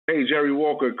Hey, Jerry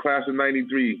Walker, class of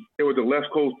 93. Here with the Left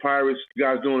Coast Pirates. You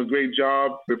guys doing a great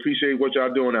job. We appreciate what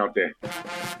y'all doing out there. Trenton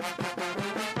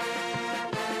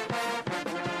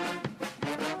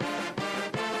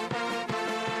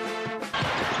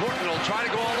will try to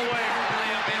go all the way.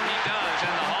 Layup in, he does,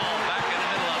 and the Hall back in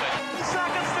the middle of it.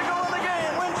 Seconds to go in the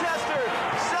game. Winchester,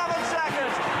 7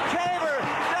 seconds. Caver,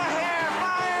 the hair,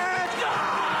 fires.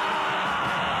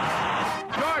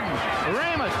 Jordan,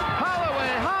 Ramus,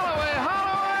 Holloway,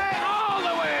 all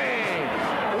the way.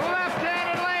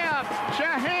 Left-handed layup,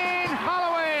 Shaheen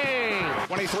Holloway.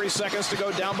 23 seconds to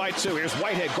go, down by 2. Here's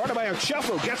Whitehead, guarded by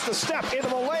Ochefu, gets the step into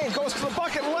the lane, goes to the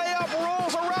bucket, layup,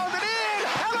 rolls around and in,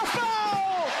 and a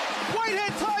foul!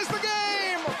 Whitehead ties the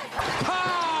game!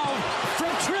 Pow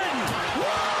from Trenton. Woo!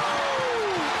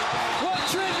 What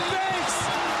Trenton makes,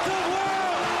 the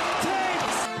world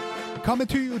takes. Coming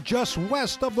to you just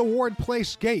west of the Ward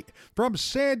Place Gate from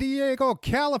San Diego,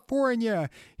 California,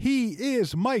 he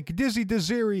is Mike Dizzy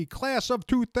Desiri, class of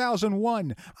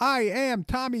 2001. I am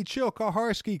Tommy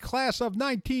Chilkaharsky, class of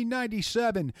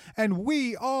 1997, and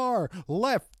we are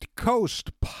Left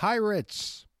Coast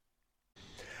Pirates.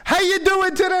 How you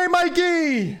doing today,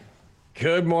 Mikey?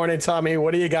 Good morning, Tommy.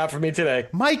 What do you got for me today?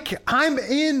 Mike, I'm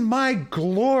in my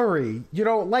glory. You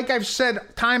know, like I've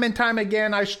said time and time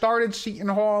again, I started Seton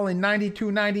Hall in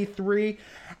 92, 93,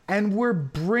 and we're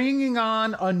bringing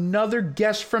on another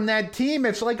guest from that team.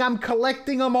 It's like I'm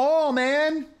collecting them all,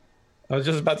 man. I was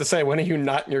just about to say, when are you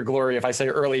not in your glory if I say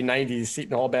early 90s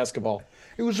Seton Hall basketball?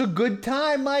 It was a good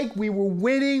time, Mike. We were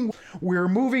winning. We were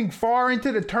moving far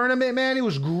into the tournament, man. It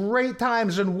was great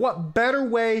times. And what better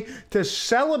way to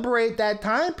celebrate that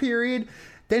time period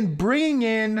than bringing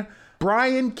in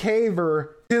Bryan Caver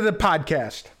to the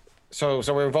podcast? So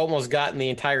we've almost gotten the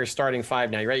entire starting five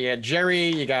now, right? You got Jerry,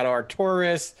 you got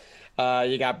Arturis,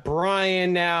 you got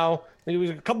Bryan now.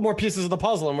 Maybe a couple more pieces of the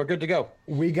puzzle and we're good to go.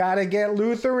 We got to get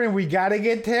Luther and we got to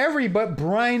get Terry, but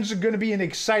Bryan's going to be an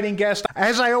exciting guest.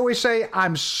 As I always say,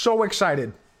 I'm so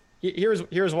excited.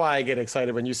 Here's why I get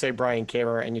excited when you say Bryan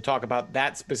Caver and you talk about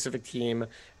that specific team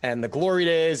and the glory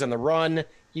days and the run.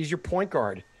 He's your point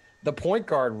guard. The point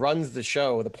guard runs the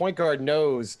show. The point guard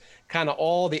knows kind of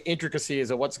all the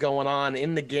intricacies of what's going on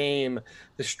in the game,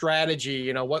 the strategy,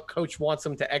 you know, what coach wants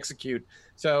them to execute.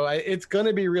 So it's going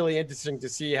to be really interesting to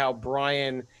see how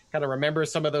Bryan kind of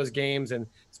remembers some of those games and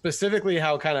specifically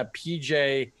how kind of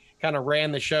PJ kind of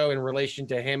ran the show in relation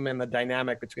to him and the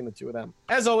dynamic between the two of them.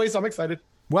 As always, I'm excited.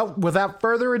 Well, without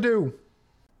further ado,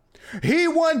 he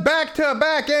won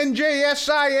back-to-back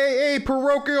NJSIAA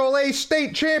Parochial A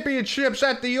state championships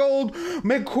at the old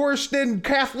McCorston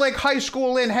Catholic High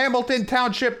School in Hamilton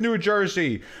Township, New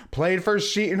Jersey. Played for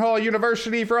Seton Hall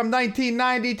University from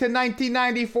 1990 to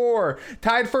 1994.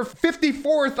 Tied for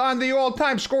 54th on the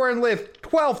all-time scoring list,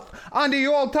 12th on the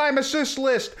all-time assist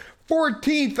list,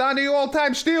 14th on the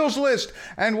all-time steals list,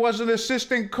 and was an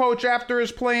assistant coach after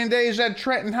his playing days at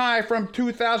Trenton High from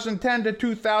 2010 to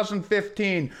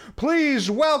 2015. Please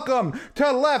welcome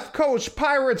to Left Coast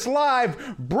Pirates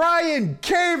Live, Bryan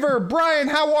Caver. Bryan,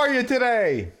 how are you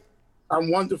today?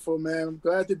 I'm wonderful, man. I'm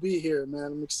glad to be here, man.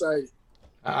 I'm excited.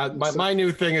 My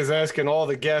new thing is asking all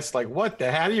the guests, like,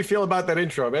 how do you feel about that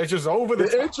intro, man? It's just over the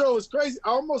top. Intro is crazy. I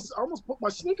almost put my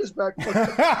sneakers back.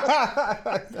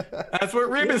 That's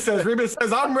what Remus says. Remus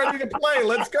says, I'm ready to play.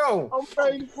 Let's go. I'm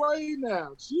ready to play now.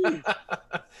 Jeez. All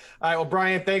right. Well,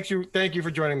 Bryan, thank you for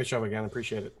joining the show again. I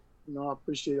appreciate it. No, I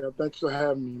appreciate it. Thanks for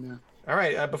having me, man. All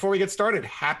right. Before we get started,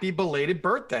 happy belated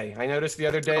birthday. I noticed the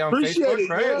other day on Facebook,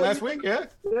 right? Yeah. Last week. Yeah.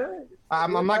 Yeah.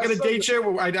 I'm not going to date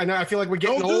you. I know. I feel like we're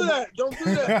getting old. Don't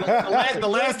do that. The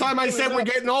last time I said we're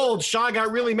getting old, Shaw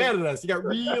got really mad at us. He got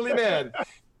really mad.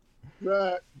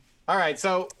 Right. All right.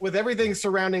 So with everything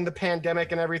surrounding the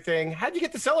pandemic and everything, how'd you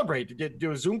get to celebrate? Did you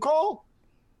do a Zoom call?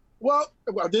 Well,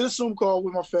 I did a Zoom call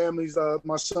with my families.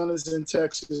 My son is in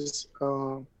Texas.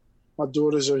 My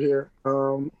daughters are here,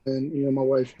 and my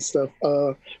wife and stuff.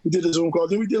 We did a Zoom call.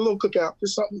 Then we did a little cookout,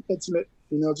 just something intimate,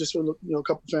 just with a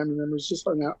couple family members, just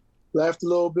hung out, laughed a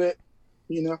little bit,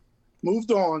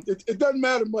 moved on. It doesn't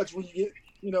matter much when you get,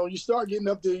 you start getting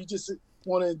up there. You just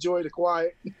want to enjoy the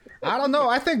quiet. I don't know.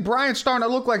 I think Bryan's starting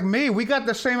to look like me. We got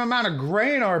the same amount of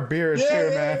gray in our beards here,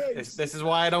 man. Yeah. This is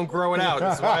why I don't grow it out.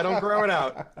 So can't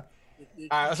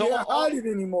hide it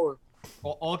anymore.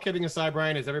 All kidding aside,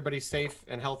 Bryan, is everybody safe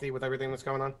and healthy with everything that's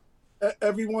going on?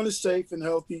 Everyone is safe and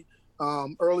healthy.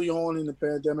 Early on in the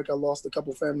pandemic, I lost a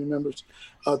couple family members,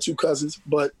 2 cousins.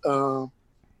 But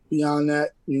beyond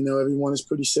that, everyone is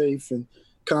pretty safe and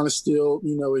kind of still,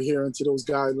 adhering to those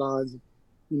guidelines.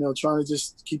 Trying to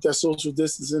just keep that social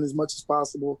distancing as much as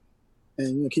possible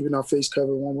and, keeping our face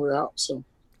covered when we're out. So.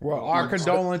 Well, our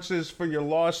condolences for your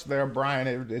loss there,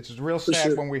 Bryan. It's real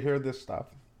sad when we hear this stuff.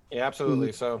 Yeah,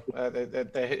 absolutely. So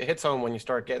it hits home when you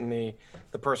start getting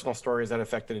the personal stories that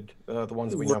affected the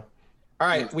ones that we know. All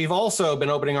right. We've also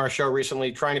been opening our show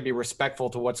recently trying to be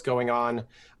respectful to what's going on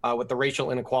with the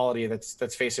racial inequality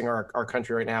that's facing our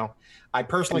country right now. I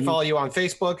personally follow you on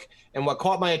Facebook, and what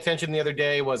caught my attention the other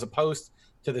day was a post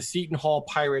to the Seton Hall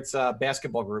Pirates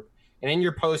basketball group. And in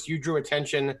your post, you drew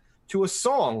attention to a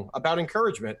song about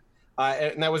encouragement,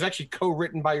 and that was actually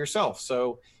co-written by yourself.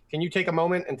 So can you take a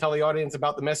moment and tell the audience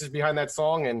about the message behind that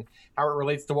song and how it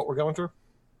relates to what we're going through?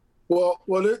 Well,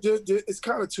 it's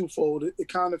kind of twofold. It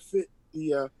kind of fit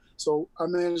the so I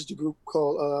managed a group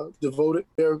called Devoted.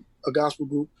 They're a gospel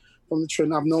group from the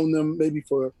Trenton. I've known them maybe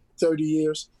for 30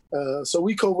 years. So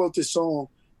we co-wrote this song.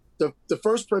 The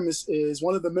first premise is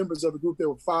one of the members of the group, there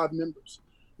were 5 members.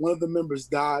 One of the members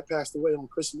passed away on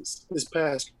Christmas, this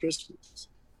past Christmas.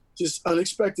 Just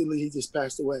unexpectedly, he just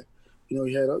passed away. He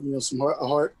had a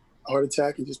heart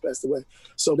attack and just passed away.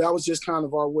 So that was just kind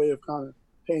of our way of kind of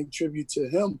paying tribute to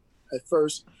him at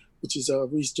first, which is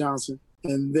Reese Johnson.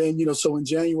 And then, so in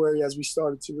January, as we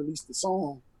started to release the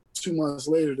song, 2 months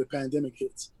later, the pandemic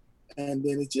hits. And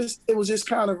then it was just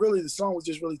kind of really, the song was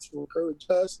just really to encourage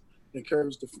us,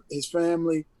 encourage his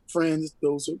family, friends,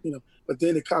 those, but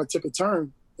then it kind of took a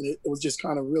turn. And it was just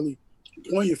kind of really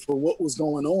poignant for what was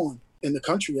going on in the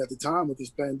country at the time with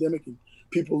this pandemic and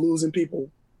people losing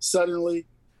people suddenly.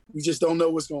 We just don't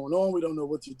know what's going on. We don't know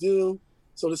what to do.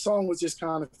 So the song was just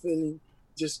kind of fitting,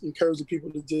 just encouraging people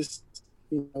to just,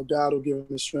 God will give them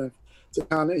the strength to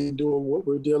kind of endure what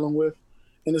we're dealing with.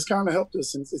 And it's kind of helped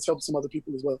us, and it's helped some other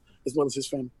people as well as his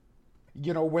family.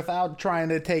 Without trying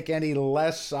to take any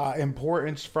less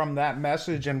importance from that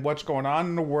message and what's going on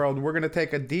in the world, we're going to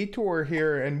take a detour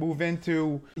here and move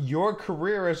into your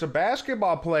career as a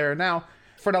basketball player. Now,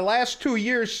 for the last 2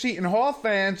 years, Seton Hall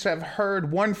fans have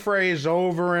heard one phrase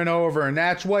over and over, and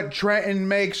that's what Trenton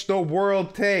makes, the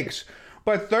world takes.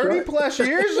 But 30 plus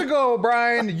years ago,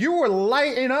 Bryan, you were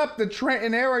lighting up the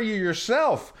Trenton area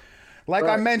yourself. Like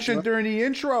I mentioned during the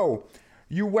intro,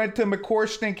 you went to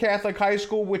McCorston Catholic High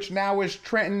School, which now is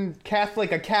Trenton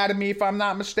Catholic Academy, if I'm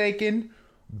not mistaken.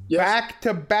 Yes.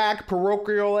 Back-to-back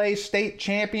Parochial A state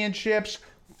championships,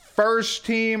 first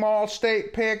team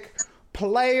All-State pick,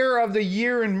 player of the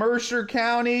year in Mercer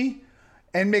County,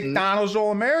 and McDonald's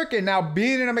All-American. Now,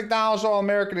 being a McDonald's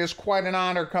All-American is quite an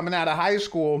honor coming out of high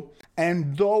school.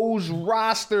 And those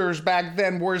rosters back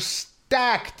then were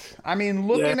stacked. I mean,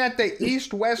 looking at the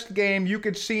East-West game, you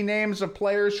could see names of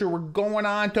players who were going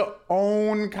on to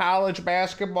own college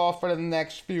basketball for the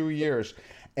next few years.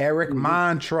 Eric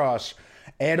Montross,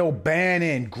 Ed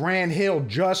O'Bannon, Grant Hill,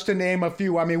 just to name a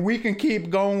few. I mean, we can keep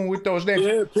going with those names.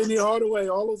 Yeah, Penny Hardaway,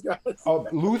 all those guys.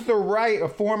 Luther Wright, a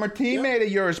former teammate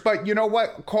of yours. But you know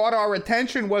what caught our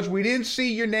attention was we didn't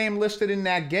see your name listed in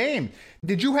that game.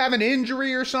 Did you have an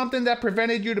injury or something that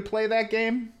prevented you to play that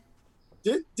game?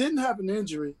 Didn't have an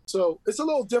injury. So it's a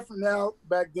little different now.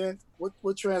 Back then,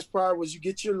 what transpired was you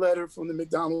get your letter from the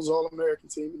McDonald's All-American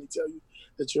team, and they tell you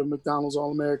that you're a McDonald's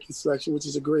All-American selection, which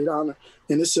is a great honor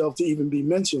in itself to even be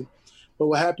mentioned. But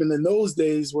what happened in those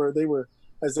days where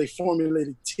as they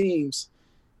formulated teams,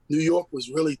 New York was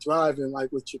really thriving,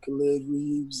 like with your Khalid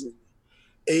Reeves and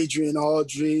Adrian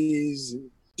Aldridge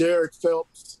and Derek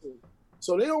Phelps.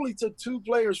 So they only took 2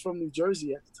 players from New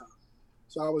Jersey at the time.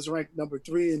 So I was ranked number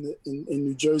 3 in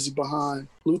New Jersey behind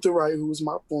Luther Wright, who was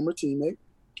my former teammate,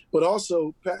 but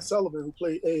also Pat Sullivan, who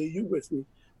played AAU with me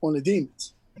on the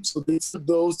Demons. So they took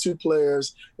those 2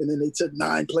 players, and then they took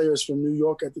 9 players from New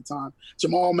York at the time.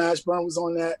 Jamal Mashburn was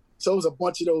on that. So it was a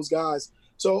bunch of those guys.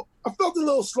 So I felt a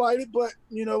little slighted, but,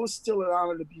 it was still an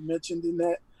honor to be mentioned in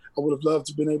that. I would have loved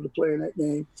to have been able to play in that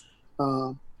game.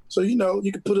 So,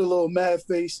 you could put a little mad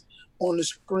face on the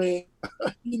screen,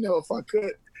 if I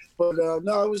could. But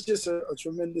no, it was just a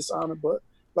tremendous honor. But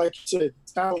like you said,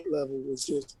 the talent level was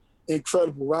just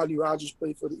incredible. Rodney Rogers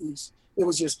played for the East. It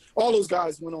was just all those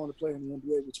guys went on to play in the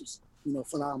NBA, which was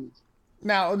phenomenal.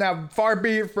 Now, far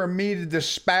be it from me to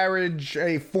disparage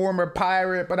a former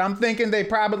Pirate, but I'm thinking they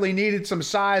probably needed some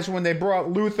size when they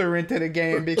brought Luther into the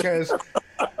game because,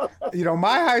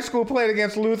 my high school played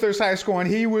against Luther's high school, and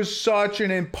he was such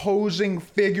an imposing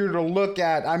figure to look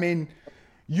at. I mean,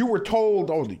 you were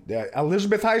told,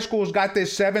 Elizabeth High School's got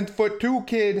this 7'2"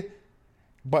 kid,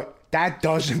 but that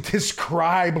doesn't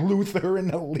describe Luther in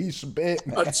the least bit,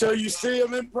 man. Until you see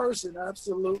him in person,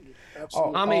 absolutely.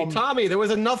 Tommy, there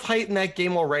was enough height in that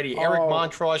game already. Eric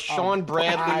Montross, Sean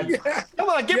Bradley. Come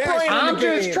on, get Bryan in the I'm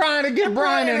game. just trying to get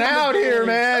Bryan out here,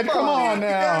 man. Come on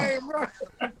now.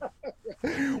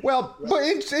 Well, but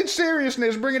in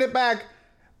seriousness, bringing it back,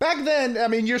 Back then, I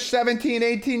mean, you're 17,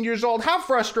 18 years old. How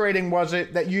frustrating was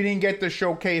it that you didn't get to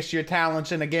showcase your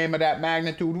talents in a game of that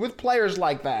magnitude with players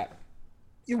like that?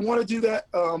 You want to do that,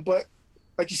 but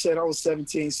like you said, I was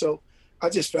 17, so I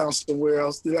just found somewhere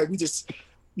else. Like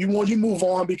you move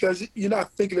on because you're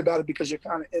not thinking about it because you're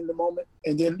kind of in the moment.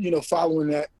 And then, following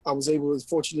that, I was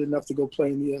fortunate enough to go play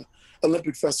in the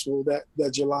Olympic Festival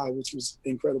that July, which was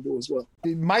incredible as well.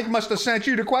 Mike must have sent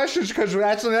you the questions because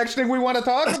that's the next thing we want to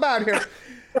talk about here.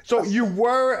 So you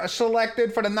were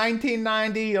selected for the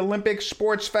 1990 Olympic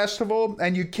Sports Festival,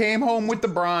 and you came home with the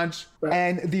bronze. Right.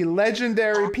 And the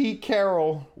legendary Pete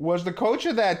Carroll was the coach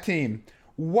of that team.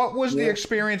 What was the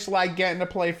experience like getting to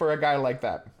play for a guy like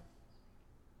that?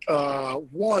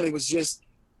 One, it was just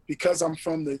because I'm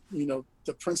from the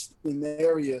Princeton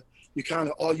area. You kind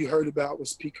of all you heard about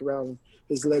was Pete Carroll and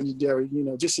his legendary,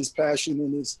 just his passion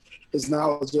and his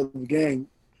knowledge of the game.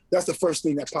 That's the first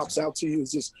thing that pops out to you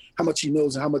is just how much he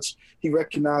knows and how much he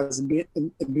recognizes and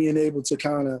being able to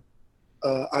kind of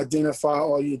identify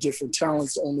all your different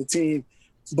talents on the team.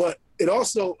 But it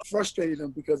also frustrated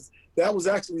him because that was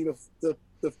actually the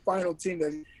final team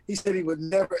that he said he would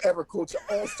never, ever coach an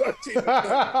all-star team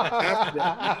after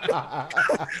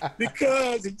that.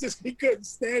 Because he couldn't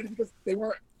stand it because they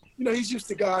weren't, he's used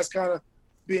to guys kind of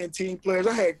being team players.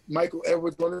 I had Michael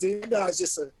Edwards on the team. Guy's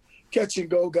just a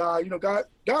catch-and-go guy.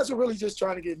 Guys are really just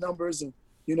trying to get numbers. And,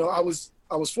 I was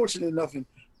fortunate enough and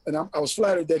I was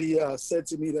flattered that he said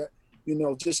to me that,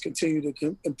 just continue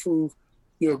to improve.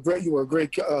 You were a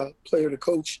great player to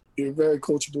coach. You're very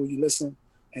coachable. You listen.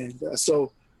 And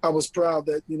so I was proud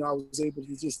that, I was able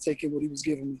to just take in what he was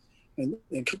giving me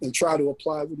and try to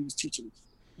apply what he was teaching me.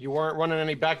 You weren't running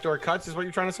any backdoor cuts is what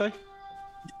you're trying to say?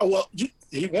 Oh, well,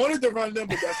 he wanted to run them,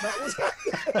 but that's not what's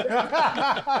happening.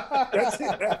 That's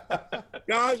it.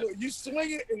 Guys, you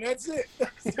swing it, and that's it.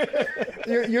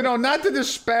 Not to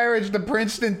disparage the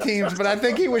Princeton teams, but I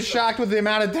think he was shocked with the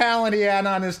amount of talent he had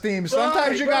on his team.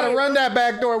 Sometimes you got to run that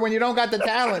backdoor when you don't got the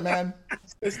talent, man.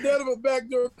 Instead of a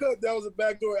backdoor cut, that was a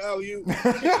backdoor alley-oop.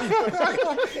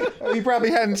 He probably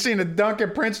hadn't seen a dunk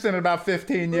at Princeton in about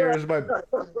 15 years, but...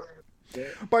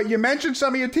 But you mentioned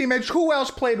some of your teammates. Who else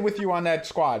played with you on that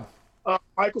squad?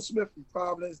 Michael Smith from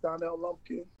Providence, Donnell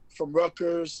Lumpkin from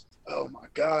Rutgers. Oh, my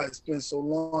God, it's been so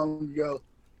long ago.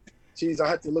 Jeez, I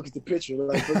had to look at the picture.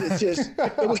 But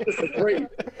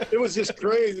it was just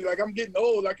crazy. Like, I'm getting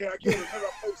old. I can't remember I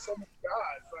played so many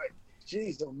guys. Like,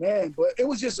 jeez, oh, man. But it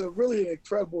was just a really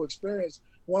incredible experience.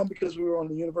 One, because we were on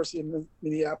the University of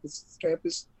Minneapolis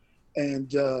campus.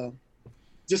 And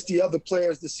just the other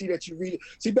players to see that you read.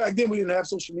 See, back then we didn't have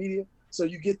social media, so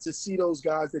you get to see those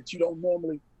guys that you don't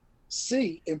normally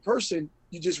see in person.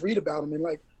 You just read about them in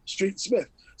like Street Smith.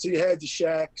 So you had the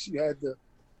Shaqs, you had the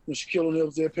Shaquille O'Neal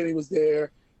was there, Penny was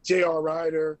there, J.R.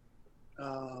 Ryder,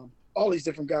 all these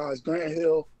different guys, Grant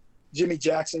Hill, Jimmy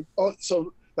Jackson.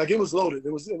 So like it was loaded.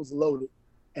 It was loaded,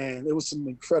 and it was some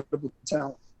incredible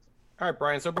talent. All right,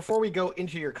 Bryan. So before we go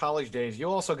into your college days, you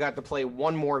also got to play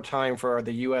one more time for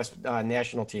the U.S.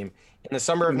 National team. In the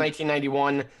summer of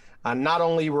 1991, not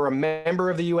only were a member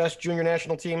of the U.S. junior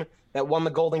national team that won the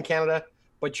gold in Canada,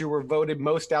 but you were voted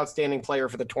most outstanding player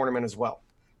for the tournament as well.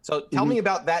 So tell me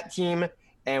about that team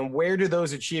and where do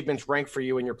those achievements rank for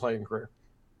you in your playing career?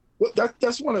 Well,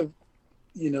 that's one of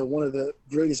the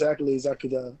greatest accolades I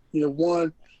could,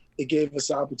 one, it gave us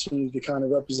the opportunity to kind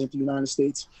of represent the United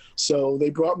States. So they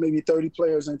brought maybe 30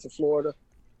 players into Florida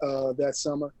that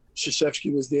summer.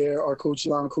 Krzyzewski was there. Our coach,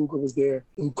 Lon Kruger, was there,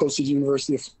 who coached at the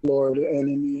University of Florida and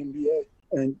in the NBA.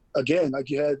 And again, like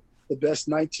you had the best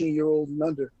 19-year-old and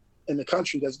under in the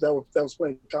country that was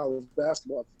playing college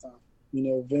basketball at the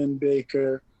time. Vin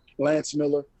Baker, Lance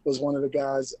Miller was one of the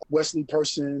guys, Wesley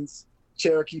Persons,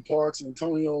 Cherokee Parks,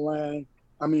 Antonio Lang.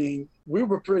 I mean, we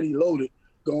were pretty loaded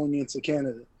going into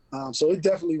Canada. So it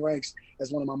definitely ranks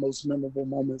as one of my most memorable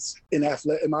moments in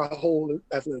my whole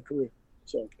athletic career.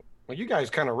 So, well, you guys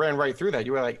kind of ran right through that.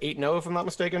 You were like 8-0, if I'm not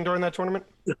mistaken, during that tournament?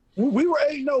 We were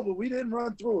 8-0, but we didn't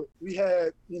run through it. We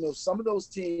had, some of those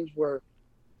teams were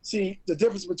 – see, the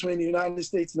difference between the United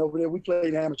States and over there, we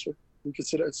played amateur. We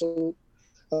consider it. So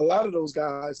a lot of those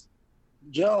guys,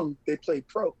 young, they played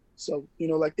pro. So,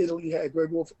 like Italy had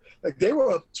Greg Wolf. Like they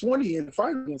were up 20 in the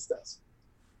final against us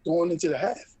going into the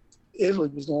half. Italy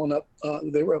was going up.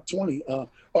 They were up 20.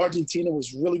 Argentina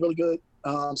was really, really good.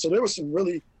 So there were some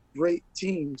really great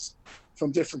teams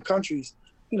from different countries,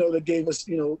 that gave us,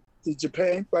 the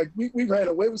Japan. Like we ran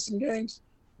away with some games,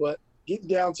 but getting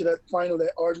down to that final,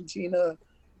 that Argentina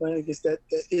playing against that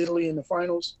Italy in the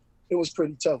finals, it was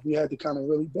pretty tough. We had to kind of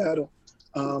really battle.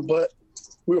 But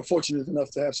we were fortunate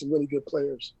enough to have some really good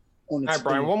players on the All right, team.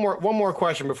 Brian, one more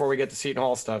question before we get to Seton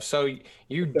Hall stuff. So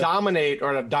you dominate,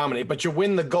 or not dominate, but you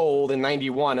win the gold in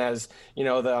 91 as,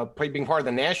 being part of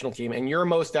the national team, and you're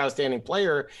most outstanding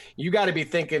player. You got to be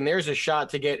thinking there's a shot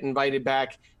to get invited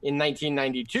back in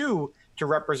 1992 to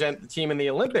represent the team in the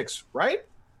Olympics, right?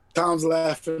 Tom's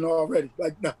laughing already.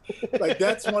 Like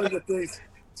that's one of the things.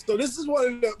 So this is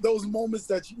one of those moments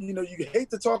that, you hate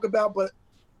to talk about, but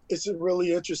it's a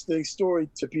really interesting story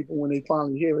to people when they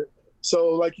finally hear it. So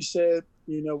like you said,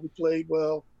 we played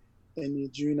well in the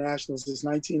junior nationals. It's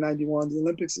 1991. The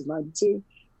Olympics is 92.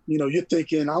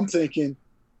 I'm thinking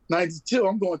 92,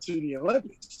 I'm going to the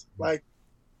Olympics. Like,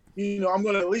 I'm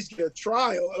going to at least get a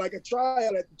tryout at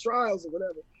the trials or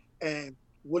whatever. And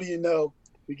what do you know?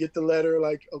 We get the letter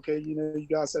like, okay, you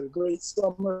guys had a great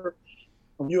summer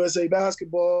on USA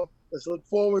basketball. Let's look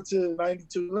forward to the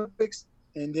 92 Olympics.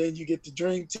 And then you get the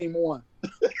Dream Team 1.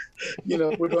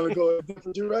 We're going to go a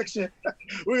different direction.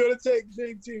 We're going to take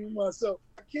Dream Team 1. So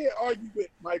I can't argue with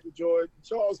Michael Jordan,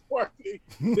 Charles Barkley,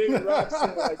 David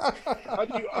Robinson. How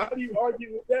do you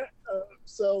argue with that?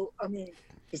 So, I mean,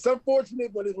 it's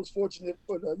unfortunate, but it was fortunate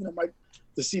for Mike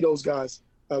to see those guys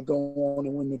go on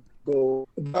and win the gold.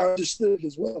 I understood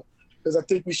as well, because I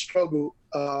think we struggled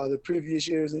the previous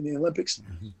years in the Olympics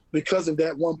because of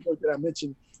that one point that I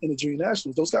mentioned in the junior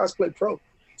nationals. Those guys play pro.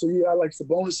 So like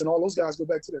Sabonis and all those guys go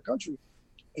back to their country,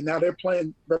 and now they're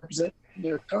representing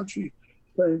their country,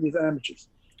 playing with amateurs.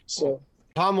 So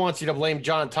Tom wants you to blame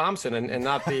John Thompson and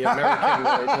not the American,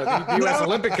 the U.S.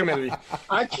 Olympic Committee.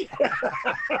 I can't.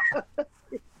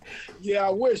 Yeah, I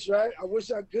wish, right? I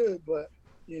wish I could, but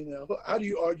how do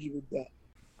you argue with that?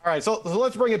 All right, so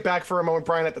let's bring it back for a moment,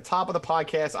 Brian. At the top of the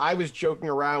podcast, I was joking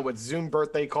around with Zoom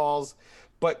birthday calls,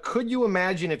 but could you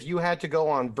imagine if you had to go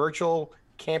on virtual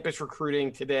campus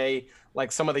recruiting today,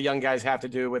 like some of the young guys have to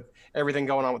do with everything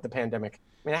going on with the pandemic?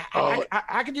 I mean,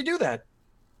 how could you do that?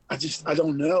 I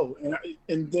don't know.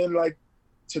 And then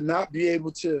to not be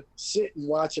able to sit and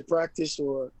watch a practice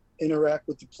or interact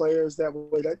with the players that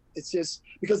way, it's just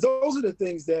because those are the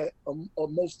things that are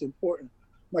most important.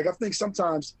 Like, I think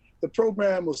sometimes the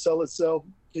program will sell itself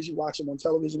because you watch them on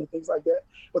television and things like that,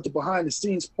 but the behind the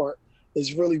scenes part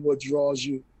is really what draws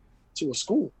you to a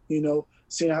school,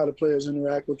 seeing how the players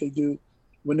interact, what they do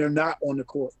when they're not on the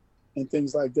court and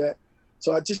things like that.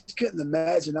 So I just couldn't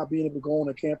imagine not being able to go on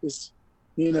a campus,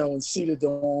 and see the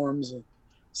dorms and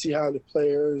see how the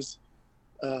players,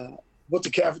 what the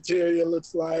cafeteria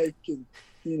looks like, and,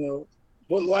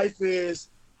 what life is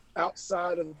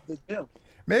outside of the gym.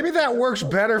 Maybe that works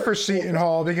better for Seton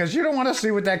Hall because you don't want to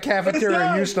see what that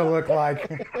cafeteria used to look like.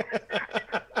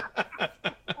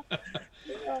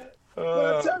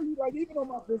 But I tell you, even on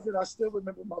my visit, I still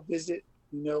remember my visit.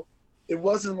 It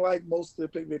wasn't like most of the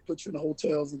people, they put you in the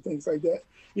hotels and things like that.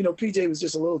 PJ was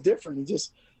just a little different.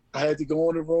 I had to go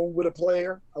in the room with a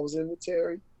player. I was in with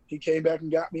Terry. He came back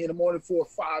and got me in the morning for a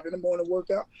 5 in the morning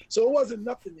workout. So it wasn't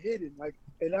nothing hidden.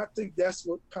 And I think that's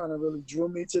what kind of really drew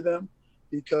me to them,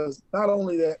 because not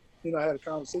only that, I had a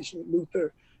conversation with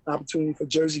Luther, an opportunity for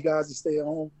Jersey guys to stay at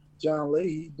home, John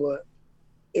Leahy, but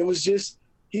it was just,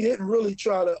 he didn't really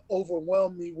try to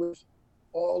overwhelm me with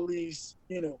all these,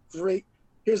 great,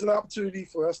 here's an opportunity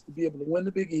for us to be able to win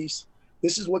the Big East.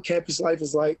 This is what campus life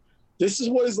is like. This is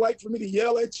what it's like for me to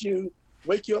yell at you,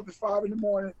 wake you up at 5 in the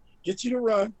morning, get you to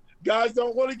run. Guys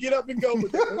don't want to get up and go,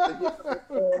 but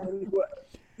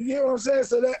you get what I'm saying?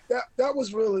 So that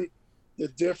was really the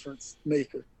difference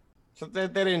maker. So they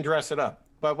didn't dress it up.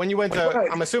 But when you went to, right.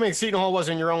 I'm assuming Seton Hall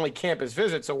wasn't your only campus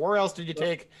visit. So where else did you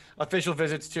take official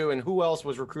visits to, and who else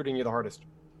was recruiting you the hardest?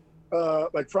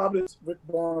 Providence, Rick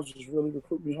Barnes was really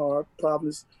recruiting me hard.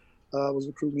 Providence was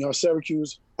recruiting me hard.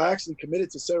 Syracuse, I actually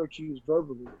committed to Syracuse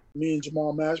verbally. Me and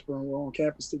Jamal Mashburn were on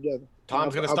campus together.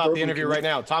 Tom's going to stop the interview right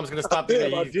now. Tom's going to stop the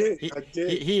interview. I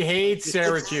did. He hates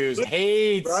Syracuse.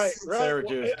 Hates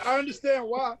Syracuse. Well, I understand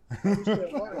why.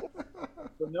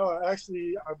 But no, I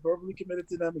verbally committed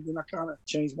to them, and then I kind of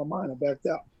changed my mind. I backed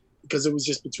out because it was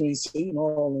just between Seton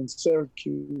Hall and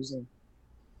Syracuse.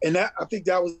 And that, I think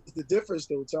that was the difference,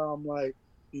 though, Tom.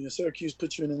 Syracuse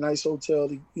put you in a nice hotel.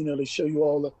 They show you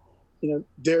all the,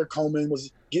 Derek Coleman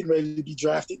was getting ready to be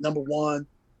drafted number 1.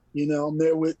 I'm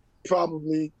there with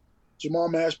probably Jamal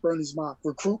Mashburn is my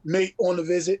recruit mate on the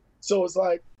visit. So it's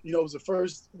it was the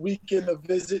first weekend of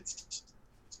visits.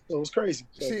 So it was crazy.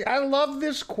 So. See, I love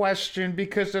this question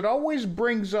because it always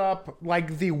brings up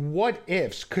the what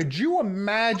ifs. Could you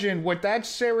imagine what that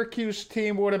Syracuse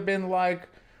team would have been like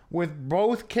with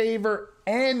both Caver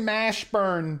and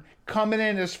Mashburn coming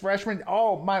in as freshmen?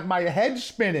 Oh, my head's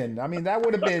spinning. I mean, that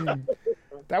would have been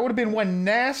That would have been one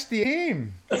nasty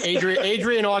team.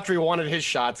 Adrian Autry wanted his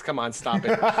shots. Come on, stop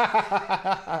it.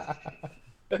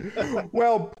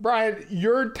 Well, Bryan,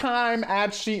 your time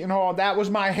at Seton Hall, that was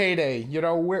my heyday. You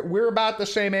know, we're about the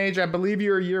same age. I believe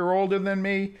you're a year older than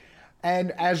me.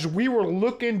 And as we were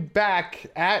looking back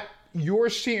at your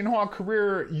Seton Hall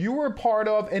career, you were part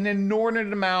of an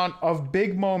inordinate amount of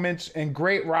big moments and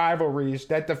great rivalries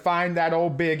that defined that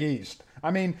old Big East. I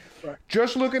mean,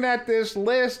 just looking at this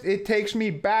list, it takes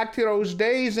me back to those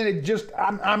days, and it just,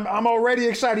 I'm already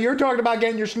excited. You're talking about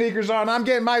getting your sneakers on. I'm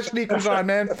getting my sneakers on,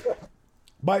 man.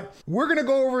 But we're going to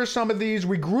go over some of these.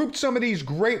 We grouped some of these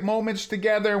great moments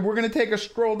together, and we're going to take a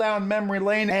stroll down memory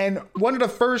lane. And one of the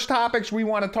first topics we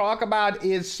want to talk about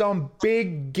is some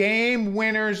big game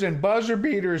winners and buzzer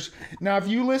beaters. Now, if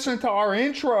you listen to our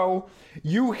intro,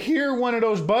 you hear one of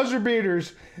those buzzer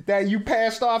beaters that you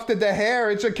passed off to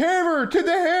DeHare. It's a Caver to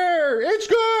DeHare. It's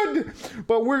good.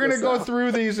 But we're going to go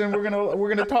through these, and we're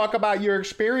going to talk about your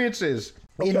experiences.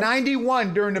 Okay. In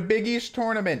 91, during the Big East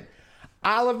tournament,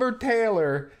 Oliver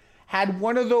Taylor had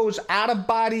one of those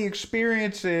out-of-body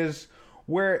experiences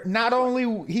where not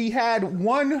only he had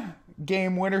one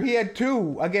game winner, he had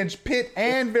two against Pitt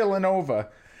and Villanova.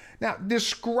 Now,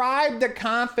 describe the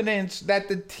confidence that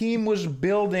the team was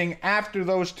building after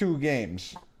those two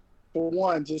games. For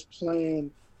one, just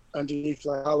playing underneath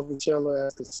like Oliver Taylor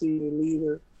as the senior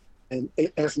leader and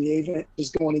Anthony Avent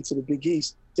just going into the Big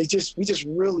East. We just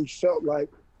really felt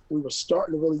like we were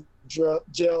starting to really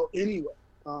gel anyway.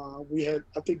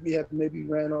 I think we had maybe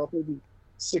ran off maybe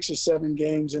 6 or 7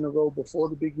 games in a row before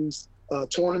the Big East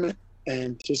tournament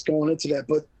and just going into that.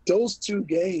 But those two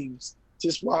games,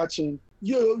 just watching,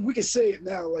 we can say it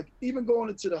now, like even going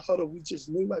into the huddle, we just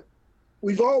knew, like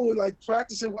we've always like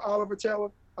practicing with Oliver Taylor.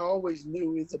 I always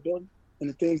knew his ability and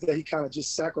the things that he kind of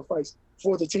just sacrificed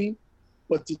for the team.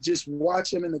 But to just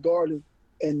watch him in the garden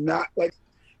and not like,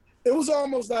 it was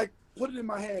almost like, put it in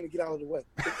my hand and get out of the way.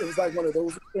 It was like one of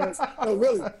those things. No,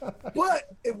 really. But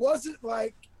it wasn't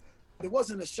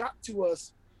a shock to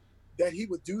us that he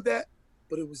would do that,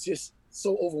 but it was just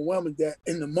so overwhelming that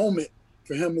in the moment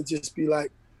for him to just be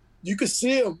like, you could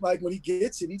see him, like when he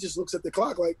gets it, he just looks at the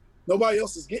clock like nobody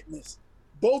else is getting this.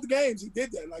 Both games he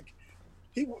did that. Like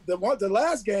the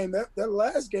last game, that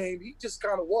last game, he just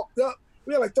kind of walked up.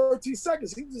 We had like 13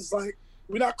 seconds. He was just like,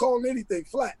 we're not calling anything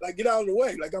flat. Like, get out of the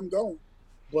way. Like, I'm going.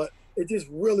 But it just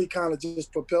really kind of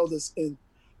just propelled us into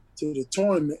the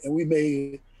tournament, and we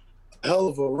made a hell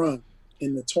of a run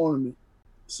in the tournament.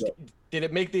 So, did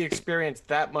it make the experience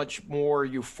that much more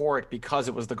euphoric because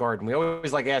it was the Garden? We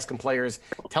always like asking players,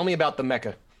 tell me about the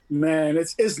Mecca. Man,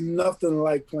 it's nothing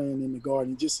like playing in the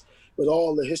Garden, just with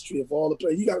all the history of all the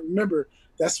players. You got to remember,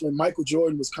 that's when Michael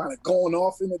Jordan was kind of going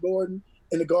off in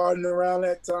the Garden around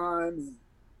that time.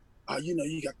 And,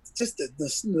 you got just the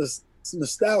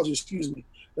nostalgia,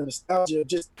 the nostalgia of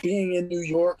just being in New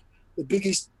York. The Big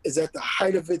East is at the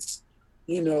height of its,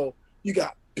 you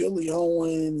got Billy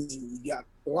Owens, and you got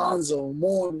Alonzo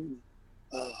Mourning,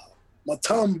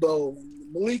 Mutombo,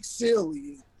 and Malik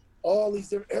Sealy, and all these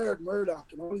different, Eric Murdoch,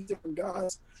 and all these different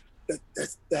guys that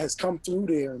has come through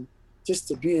there. And just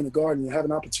to be in the Garden and have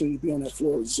an opportunity to be on that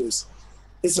floor is just,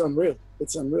 it's unreal.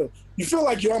 It's unreal. You feel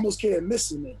like you almost can't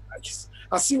miss in there.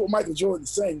 I see what Michael Jordan's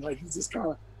saying. Like, he's just kind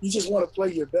of, you just want to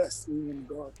play your best when you're in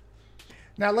the Garden.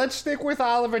 Now, let's stick with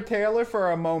Oliver Taylor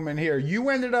for a moment here. You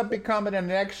ended up becoming the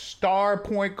next star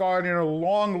point guard in a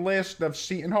long list of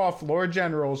Seton Hall floor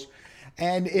generals.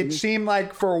 And it seemed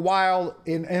like for a while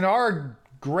in our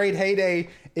great heyday,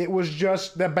 it was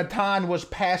just the baton was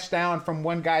passed down from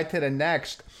one guy to the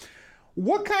next.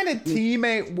 What kind of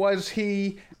teammate was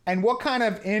he, and what kind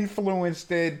of influence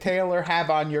did Taylor have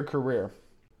on your career?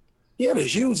 He had a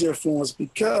huge influence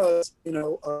because,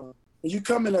 when you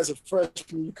come in as a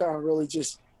freshman, you kind of really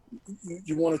just,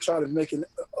 you want to try to make an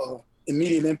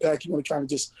immediate impact. You want to try to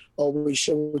just always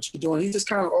show what you're doing. He just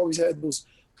kind of always had those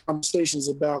conversations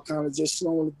about kind of just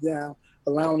slowing it down,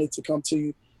 allowing it to come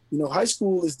to you. High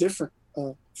school is different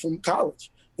from college,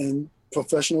 and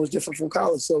professional is different from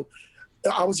college. So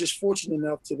I was just fortunate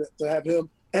enough to have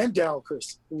him and Darryl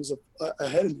Chris, who was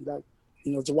ahead of me.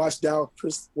 Like, to watch Darryl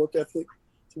Chris' work ethic,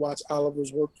 to watch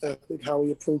Oliver's work ethic, how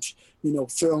he approached,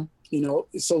 film.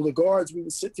 So the guards, we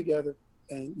would sit together,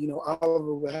 and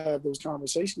Oliver would have those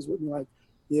conversations with me, like,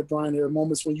 yeah, Bryan, there are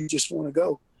moments when you just want to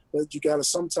go, but you got to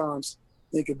sometimes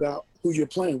think about who you're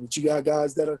playing with. You got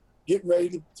guys that are getting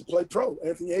ready to play pro.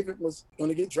 Anthony Avent was going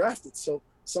to get drafted, so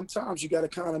sometimes you got to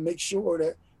kind of make sure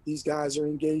that these guys are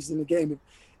engaged in the game.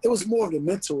 It was more of the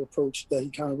mental approach that he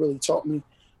kind of really taught me,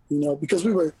 because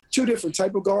we were two different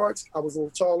type of guards. I was a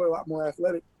little taller, a lot more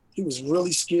athletic. He was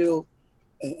really skilled,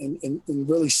 and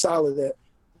really solid at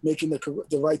making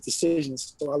the right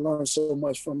decisions. So I learned so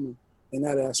much from him in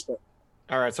that aspect.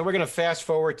 All right, so we're going to fast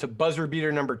forward to buzzer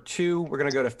beater number 2. We're going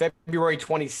to go to February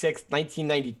 26th,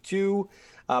 1992.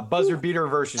 Buzzer beater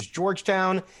versus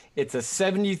Georgetown. It's a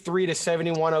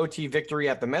 73-71 OT victory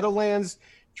at the Meadowlands.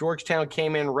 Georgetown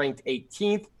came in ranked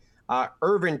 18th.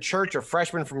 Irvin Church, a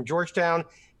freshman from Georgetown,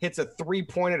 hits a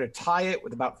 3-pointer to tie it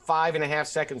with about 5.5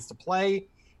 seconds to play.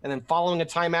 And then following a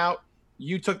timeout,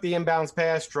 you took the inbounds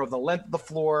pass, drove the length of the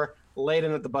floor, laid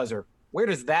in at the buzzer. Where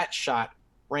does that shot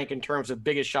rank in terms of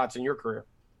biggest shots in your career?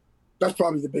 That's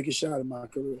probably the biggest shot in my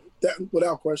career, that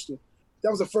without question.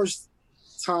 That was the first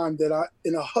time that I,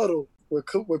 in a huddle, where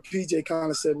PJ kind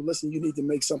of said, well, listen, you need to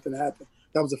make something happen.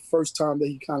 That was the first time that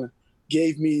he kind of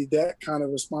gave me that kind of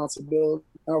responsibility.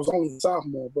 And I was only a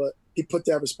sophomore, but he put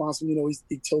that responsibility,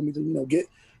 he told me to, get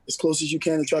as close as you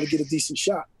can and try to get a decent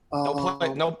shot.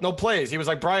 No plays. He was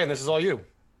like, Bryan, this is all you.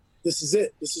 This is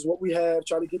it. This is what we have.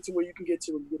 Try to get to where you can get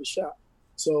to and get a shot.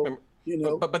 So,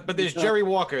 But there's Jerry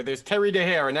Walker, there's Terry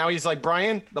DeHare, and now he's like,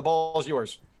 Bryan, the ball's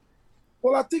yours.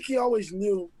 Well, I think he always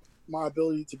knew my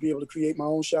ability to be able to create my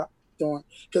own shot,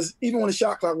 because even when the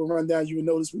shot clock would run down, you would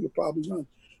notice we would probably run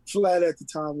flat at the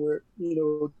time where,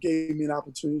 it gave me an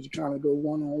opportunity to kind of go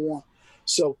one-on-one.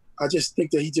 So I just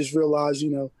think that he just realized,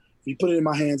 if you put it in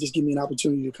my hands, just give me an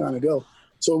opportunity to kind of go.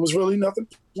 So it was really nothing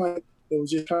planned. It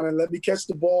was just kind of let me catch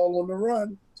the ball on the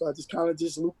run. So I just kind of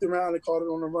just looped around and caught it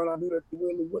on the run. I knew that they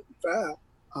really wouldn't foul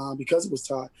because it was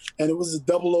tied. And it was a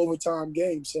double overtime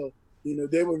game. So,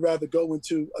 they would rather go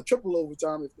into a triple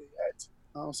overtime if they had to.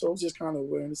 So it was just kind of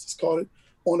awareness. Just caught it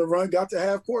on the run, got to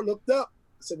half court, looked up.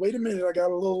 I said, wait a minute, I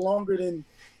got a little longer than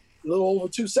a little over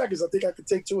 2 seconds. I think I could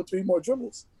take 2 or 3 more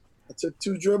dribbles. I took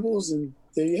 2 dribbles, and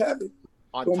there you have it.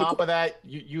 On top of that,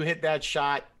 you hit that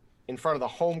shot in front of the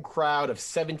home crowd of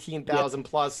 17,000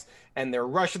 plus, and they're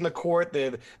rushing the court.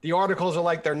 The articles are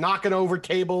like they're knocking over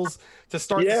tables to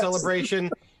start the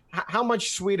celebration. How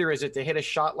much sweeter is it to hit a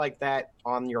shot like that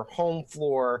on your home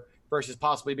floor versus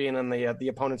possibly being in the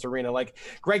opponent's arena? Like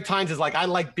Greg Tynes is like, I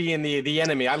like being the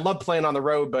enemy. I love playing on the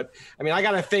road, but I mean, I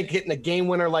got to think hitting a game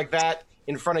winner like that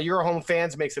in front of your home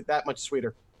fans makes it that much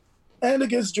sweeter. And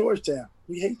against Georgetown.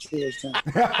 We hate Georgetown.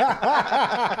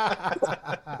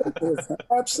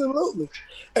 Absolutely.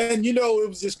 And, it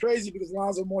was just crazy because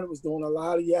Lonzo Mourning was doing a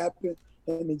lot of yapping,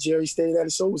 and Jerry stayed at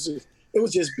it. So it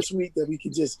was just sweet that we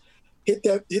could just hit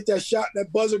that shot,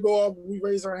 that buzzer go off, and we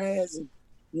raise our hands, and,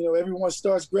 everyone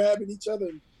starts grabbing each other.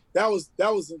 And that was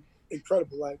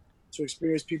incredible, like, to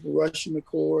experience people rushing the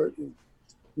court. And,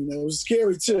 it was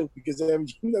scary, too, because, you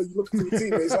look at your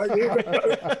teammates like,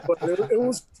 but it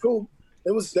was cool.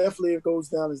 It was definitely, it goes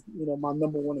down as, my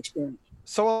number one experience.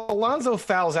 So Alonzo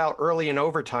fouls out early in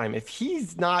overtime. If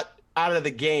he's not out of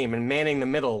the game and manning the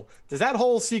middle, does that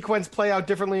whole sequence play out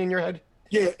differently in your head?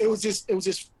 Yeah, it was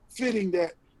just fitting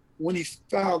that when he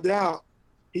fouled out,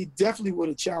 he definitely would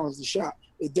have challenged the shot.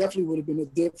 It definitely would have been a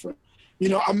different,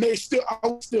 I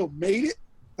would still made it.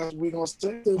 That's what we're going to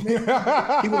say. He would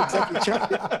have definitely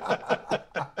challenged it.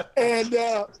 And,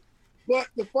 but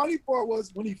the funny part was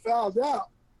when he fouled out,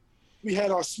 we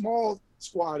had our small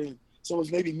squad in. So it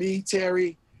was maybe me,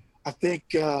 Terry, I think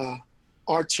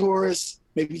Arturis,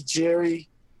 maybe Jerry,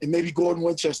 and maybe Gordon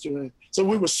Winchester in. So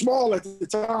we were small at the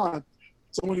time.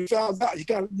 So when he fouled out, he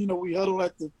kind of, we huddled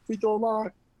at the free throw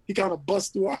line. He kind of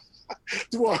bust through our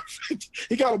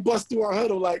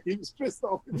huddle like he was pissed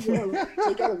off. So he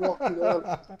kind of walked through the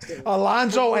huddle. So,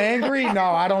 Alonzo angry? No,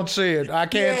 I don't see it. I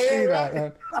can't see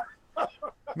that.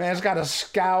 Man's got a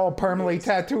scowl permanently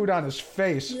tattooed on his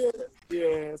face. Yeah,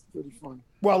 it's pretty funny.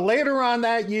 Well, later on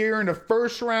that year, in the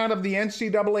first round of the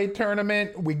NCAA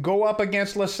tournament, we go up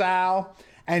against LaSalle.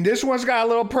 And this one's got a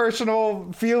little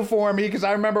personal feel for me because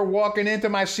I remember walking into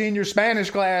my senior Spanish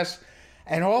class,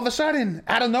 and all of a sudden,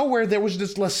 out of nowhere, there was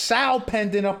this LaSalle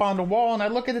pendant up on the wall. And I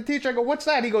look at the teacher, I go, what's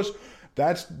that? He goes,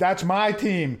 that's my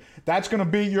team. That's going to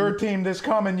beat your team this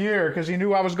coming year, because he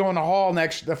knew I was going to Hall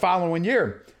the following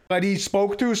year. But he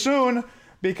spoke too soon,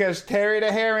 because Terry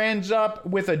DeHare ends up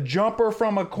with a jumper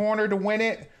from a corner to win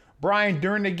it. Bryan,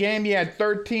 during the game, he had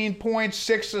 13 points,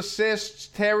 6 assists.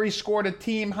 Terry scored a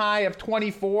team high of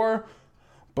 24.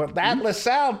 But that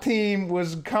LaSalle team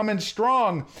was coming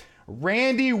strong.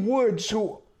 Randy Woods,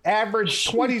 who averaged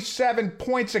 27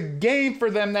 points a game for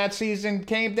them that season,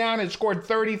 came down and scored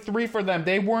 33 for them.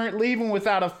 They weren't leaving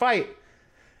without a fight.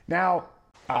 Now,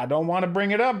 I don't want to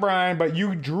bring it up, Bryan, but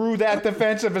you drew that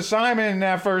defensive assignment in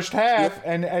that first half,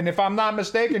 and if I'm not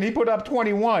mistaken, he put up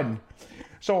 21.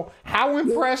 So how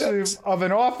impressive of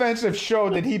an offensive show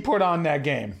did he put on that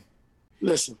game?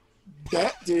 Listen,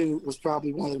 that dude was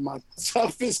probably one of my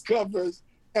toughest covers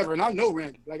ever. And I know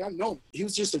Randy. Like, I know him. He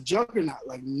was just a juggernaut.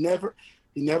 Like, he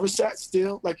never sat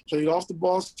still. Like, he played off the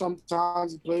ball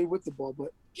sometimes. He played with the ball.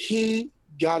 But he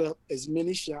got up as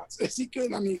many shots as he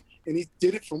could. I mean, and he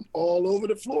did it from all over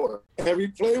the floor. Every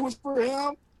play was for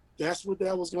him. That's what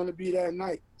that was going to be that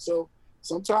night. So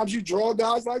sometimes you draw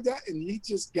guys like that, and he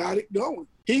just got it going.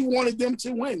 He wanted them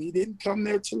to win. He didn't come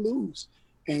there to lose.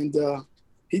 And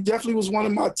he definitely was one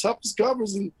of my toughest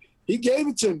covers, and he gave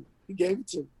it to me.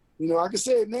 You know, I can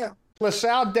say it now.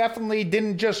 LaSalle definitely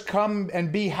didn't just come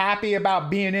and be happy about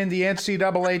being in the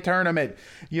NCAA tournament.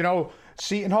 You know,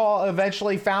 Seton Hall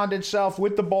eventually found itself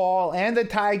with the ball and the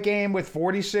tie game with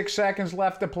 46 seconds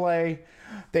left to play.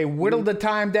 They whittled the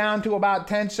time down to about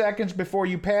 10 seconds before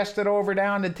you passed it over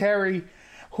down to Terry,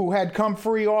 who had come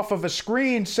free off of a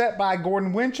screen set by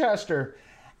Gordon Winchester.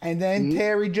 And then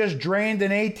Terry just drained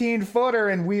an 18-footer,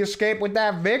 and we escaped with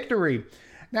that victory.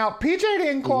 Now, PJ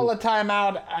didn't call a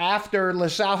timeout after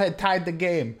LaSalle had tied the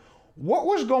game. What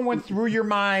was going through your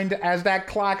mind as that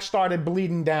clock started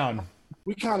bleeding down?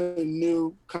 We kind of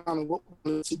knew what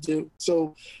we wanted to do.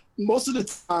 So most of the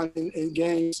time in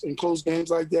games, in close games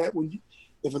like that,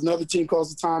 if another team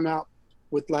calls a timeout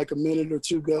with like a minute or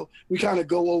two go, we kind of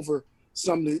go over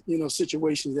some of the,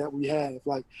 situations that we have.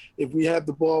 Like if we have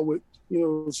the ball with,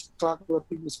 clock, I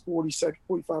think it was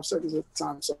 45 seconds at the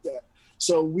time, something like that.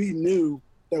 So we knew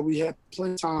that we had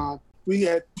plenty of time. We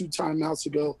had 2 timeouts to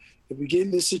go. If we get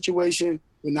in this situation,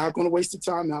 we're not going to waste the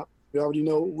timeout. We already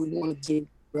know what we want to do.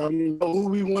 We already know who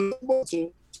we want to go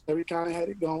to. So we kind of had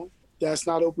it going. That's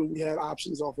not open. We had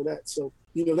options off of that. So,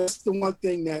 that's the one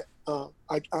thing that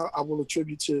I will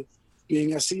attribute to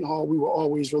being at Seton Hall. We were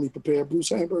always really prepared. Bruce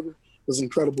Hamburger was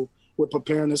incredible with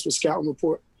preparing us with scouting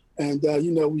report. And,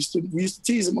 we used to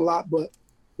tease him a lot, but,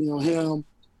 him,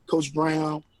 Coach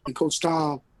Brown, and Coach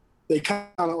Tom, they kind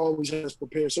of always had us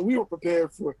prepared. So we were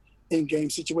prepared for in-game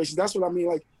situations. That's what I mean.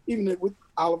 Like, even with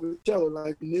Oliver Taylor,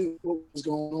 like, knew what was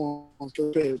going on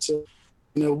prepared. So,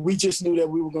 we just knew that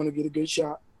we were going to get a good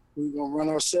shot. We were going to run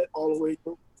our set all the way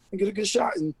through and get a good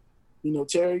shot. And,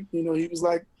 Terry, he was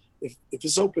like, if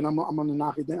it's open, I'm going to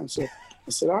knock it down. So I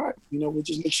said, all right, we'll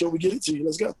just make sure we get it to you.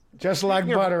 Let's go. Just like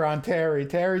butter on Terry.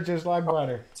 Terry just like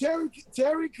butter.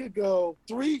 Terry could go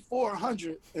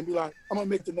 300-400 and be like, I'm going to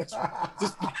make the next one.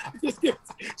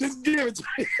 Just give it to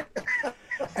me.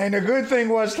 And the good thing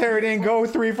was Terry didn't go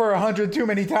 3 for 100 too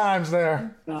many times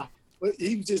there. Nah, but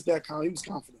he was just that kind. He was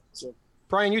confident. So,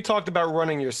 Bryan, you talked about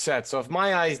running your set. So if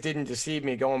my eyes didn't deceive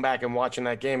me going back and watching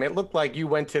that game, it looked like you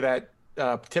went to that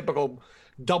typical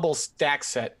double stack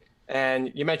set.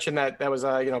 And you mentioned that was,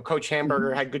 Coach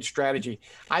Hamburger had good strategy.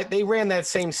 They ran that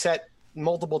same set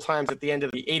multiple times at the end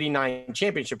of the 89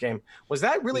 championship game. Was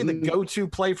that really the go-to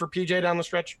play for PJ down the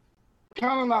stretch?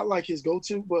 Kind of not like his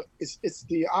go-to, but it's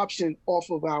the option off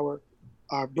of our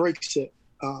break set.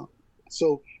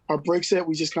 So our break set,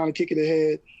 we just kind of kick it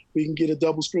ahead. We can get a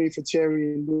double screen for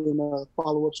Terry and then a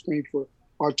follow-up screen for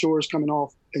our tours coming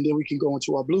off. And then we can go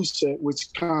into our blue set,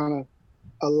 which kind of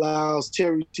allows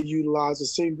Terry to utilize a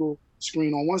single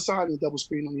screen on one side and a double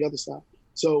screen on the other side.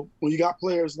 So when you got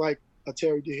players like a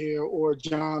Terry DeHare or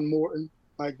John Morton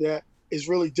like that, it's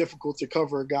really difficult to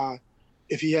cover a guy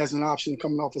if he has an option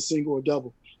coming off a single or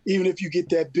double. Even if you get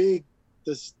that big,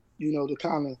 to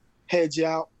kind of hedge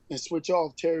out and switch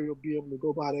off, Terry will be able to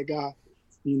go by that guy,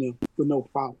 with no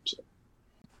problems.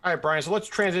 All right, Bryan, so let's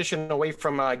transition away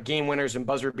from game winners and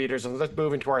buzzer beaters, and let's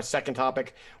move into our second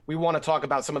topic. We want to talk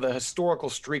about some of the historical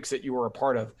streaks that you were a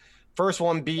part of. First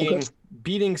one being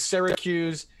beating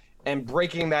Syracuse and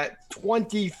breaking that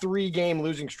 23-game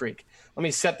losing streak. Let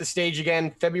me set the stage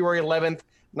again. February 11th,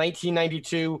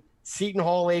 1992, Seton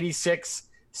Hall 86,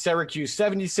 Syracuse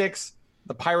 76.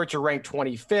 The Pirates are ranked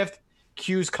 25th.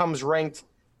 Cuse comes ranked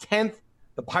 10th.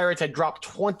 The Pirates had dropped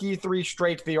 23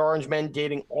 straight to the Orange Men,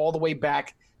 dating all the way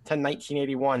back to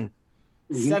 1981.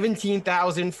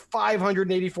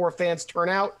 17,584 fans turn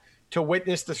out to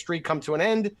witness the streak come to an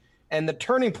end. And the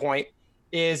turning point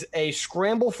is a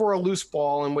scramble for a loose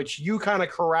ball in which you kind of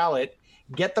corral it,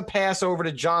 get the pass over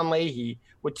to John Leahy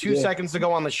with 2 seconds to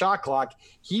go on the shot clock.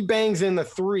 He bangs in the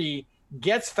 3,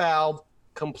 gets fouled,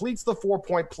 completes the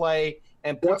 4-point play,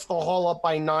 and puts the Hall up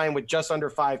by 9 with just under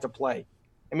 5 to play.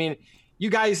 I mean, you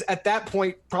guys at that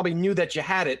point probably knew that you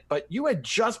had it, but you had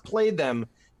just played them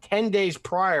 10 days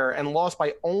prior and lost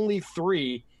by only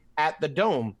 3 at the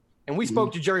Dome. And we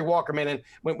spoke to Jerry Walker, man. And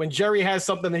when Jerry has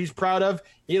something that he's proud of,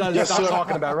 he doesn't stop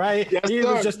talking about, right? He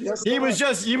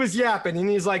was yapping. And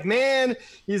he's like, man,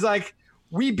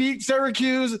 we beat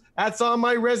Syracuse. That's on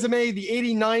my resume. The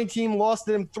 89 team lost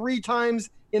to them 3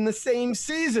 times in the same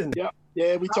season.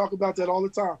 Yeah, we talk about that all the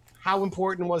time. How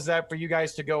important was that for you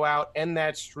guys to go out, end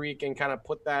that streak, and kind of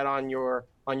put that on your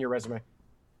resume?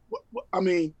 I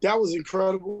mean, that was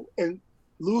incredible. And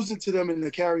losing to them in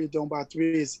the Carrier Dome by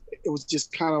 3 it was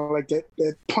just kind of like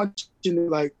that punch in it,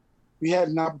 like we had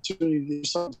an opportunity to do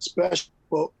something special,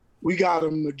 but we got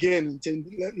them again. And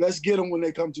let's get them when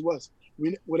they come to us.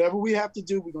 Whatever we have to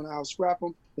do, we're going to out-scrap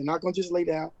them. They're not going to just lay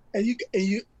down. And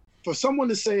you, for someone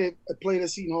to say I played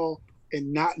at Seton Hall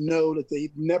and not know that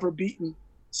they've never beaten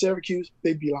Syracuse,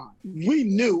 they'd be lying. We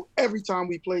knew every time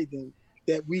we played them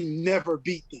that we never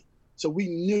beat them. So we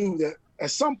knew that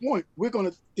at some point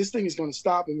this thing is going to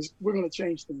stop and we're going to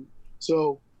change things.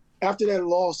 So after that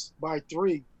loss by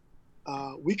 3,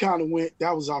 we kind of went,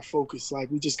 that was our focus.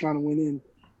 Like we just kind of went in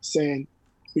saying,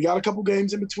 we got a couple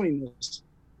games in between us,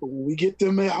 but when we get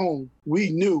them at home, we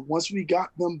knew once we got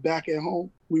them back at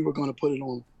home, we were going to put it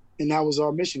on. And that was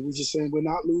our mission. We just saying, we're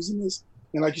not losing this.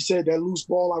 And like you said, that loose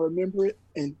ball, I remember it.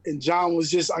 And John was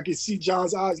just, I could see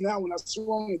John's eyes now when I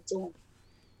swung it to him.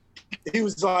 He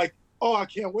was like, oh, I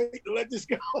can't wait to let this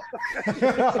go.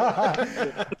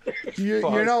 you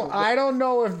know, I don't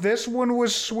know if this one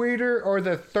was sweeter or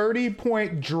the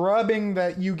 30-point drubbing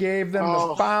that you gave them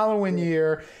the following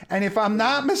year. And if I'm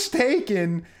not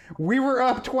mistaken, we were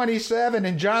up 27,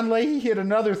 and John Leahy hit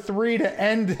another 3 to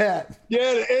end that.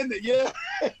 Yeah, to end it. Yeah,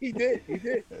 he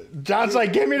did. John's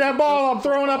like, give me that ball. I'm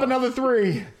throwing up another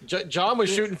 3. John was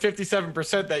shooting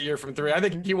 57% that year from 3. I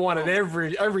think he wanted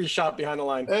every shot behind the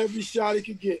line. Every shot he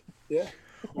could get. Yeah.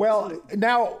 Well,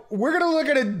 now we're going to look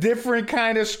at a different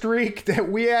kind of streak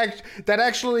that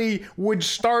actually would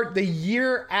start the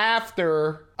year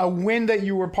after a win that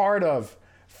you were part of.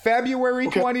 February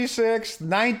 26th,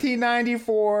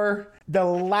 1994, the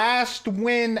last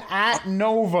win at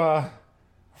Nova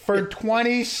for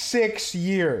 26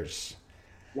 years.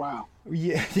 Wow.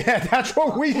 Yeah, that's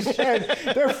what we said.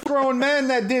 They're grown men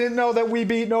that didn't know that we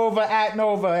beat Nova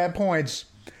at points.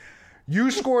 You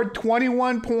scored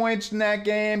 21 points in that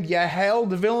game. You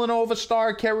held Villanova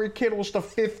star Kerry Kittles to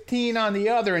 15 on the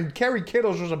other, and Kerry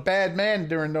Kittles was a bad man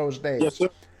during those days. Yes, sir.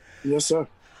 Yes, sir.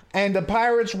 And the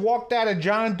Pirates walked out of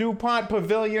John DuPont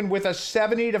Pavilion with a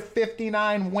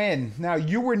 70-59 win. Now,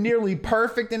 you were nearly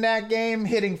perfect in that game,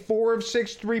 hitting 4 of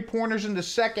 6 three-pointers in the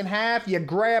second half. You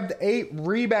grabbed 8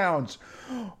 rebounds.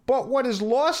 But what is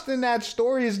lost in that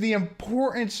story is the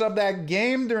importance of that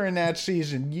game during that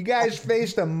season. You guys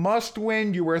faced a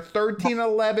must-win. You were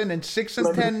 13-11 and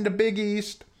 6-10 in the Big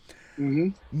East. Mm-hmm.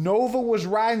 Nova was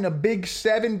riding a big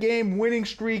 7-game winning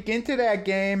streak into that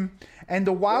game, and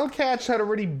the Wildcats had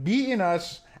already beaten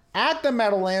us at the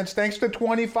Meadowlands thanks to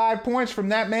 25 points from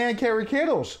that man, Kerry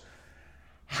Kittles.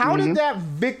 How did that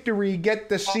victory get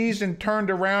the season turned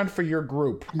around for your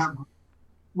group?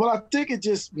 Well, I think it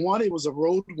was a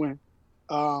road win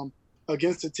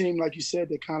against a team, like you said,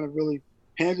 that kind of really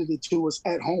handed it to us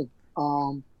at home.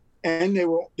 And they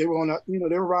were on they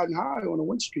were riding high on a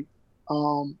win streak.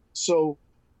 So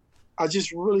I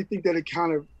just really think that it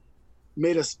kind of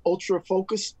made us ultra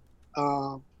focused.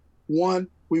 One,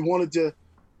 we wanted to,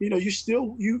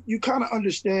 you kind of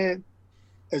understand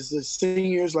as the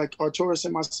seniors like Arturis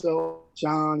and myself,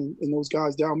 John and those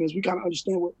guys down there, we kind of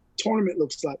understand what tournament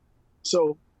looks like.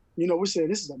 So, we're saying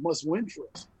this is a must win for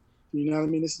us. You know what I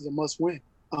mean? This is a must win.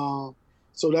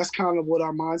 So that's kind of what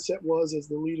our mindset was as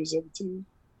the leaders of the team.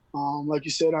 Like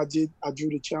you said, I drew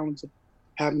the challenge of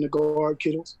having to guard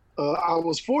Kittles. I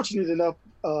was fortunate enough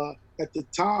at the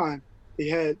time they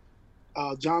had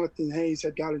Jonathan Hayes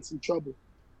had gotten in some trouble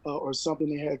or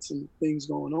something. They had some things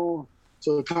going on.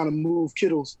 So it kind of moved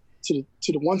Kittles to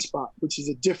the one spot, which is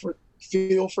a different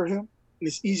feel for him. And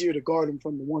it's easier to guard him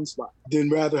from the one spot than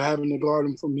rather having to guard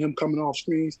him from him coming off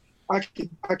screens. I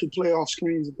could play off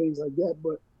screens and things like that,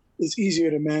 but it's easier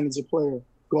to manage a player,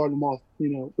 guard him off,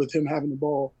 with him having the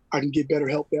ball. I can get better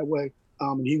help that way.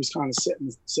 And he was kind of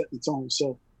setting the tone.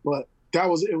 So, but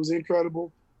it was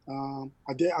incredible.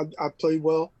 I played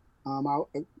well.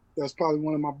 That's probably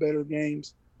one of my better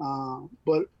games.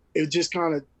 But it just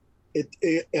kind of,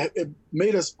 it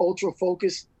made us ultra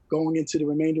focused going into the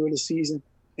remainder of the season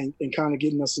and kind of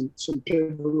getting us some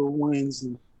pivotal wins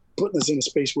and putting us in a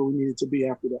space where we needed to be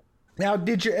after that. Now,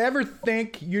 did you ever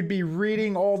think you'd be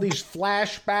reading all these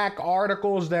flashback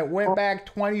articles that went back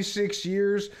 26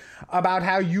 years about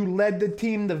how you led the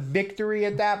team to victory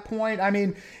at that point? I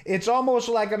mean, it's almost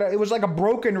like it was like a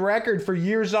broken record for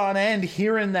years on end,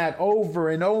 hearing that over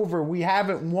and over. We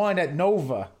haven't won at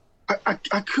Nova. I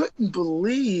couldn't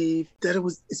believe that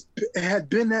it had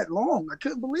been that long. I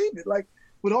couldn't believe it. Like,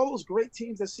 with all those great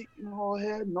teams that Seton Hall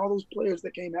had and all those players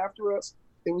that came after us,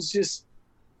 it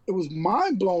was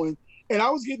mind-blowing. And I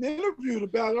was getting interviewed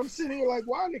about it. I'm sitting here like,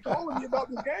 why are they calling me about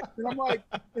this game? And I'm like,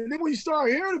 and then when you start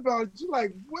hearing about it, you're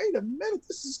like, wait a minute,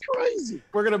 this is crazy.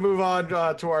 We're going to move on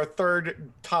to our third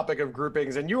topic of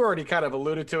groupings, and you already kind of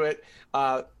alluded to it,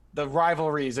 the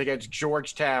rivalries against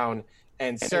Georgetown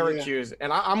and Syracuse.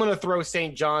 And I'm going to throw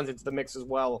St. John's into the mix as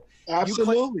well.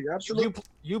 Absolutely.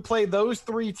 You played those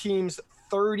three teams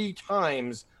 30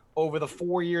 times over the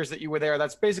 4 years that you were there.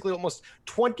 That's basically almost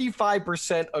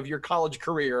 25% of your college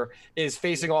career is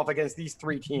facing off against these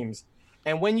three teams.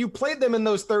 And when you played them in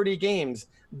those 30 games,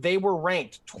 they were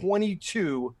ranked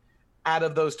 22 out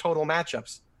of those total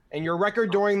matchups. And your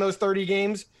record during those 30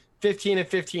 games,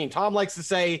 15-15. Tom likes to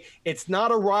say it's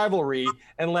not a rivalry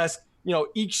unless,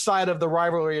 each side of the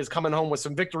rivalry is coming home with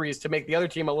some victories to make the other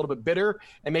team a little bit bitter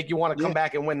and make you want to come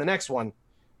back and win the next one.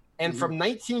 And from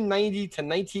 1990 to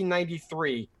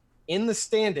 1993, in the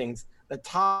standings, the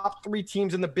top three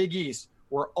teams in the Big East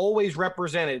were always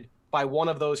represented by one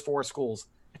of those four schools.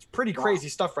 It's pretty crazy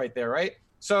stuff right there, right?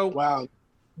 So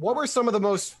what were some of the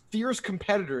most fierce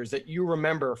competitors that you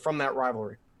remember from that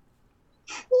rivalry?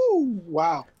 Ooh,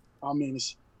 wow. I mean,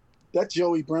 that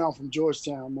Joey Brown from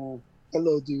Georgetown, man. That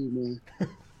little dude, man.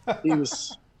 That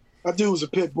dude was a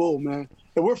pit bull, man.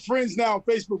 And we're friends now on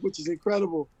Facebook, which is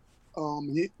incredible.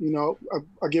 I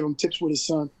give him tips with his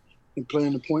son and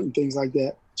playing the point and things like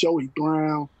that. Joey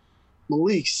Brown,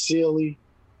 Malik Sealy,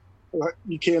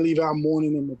 you can't leave out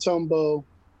Morning in Matumbo,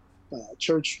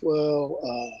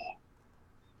 Churchwell,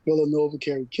 Villanova,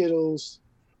 Kerry Kittles.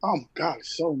 Oh my God,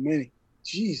 so many.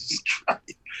 Jesus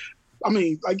Christ. I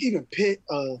mean, like even Pitt,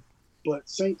 but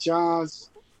St. John's,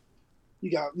 you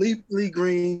got Lee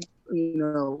Green,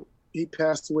 he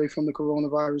passed away from the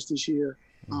coronavirus this year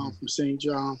from St.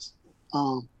 John's.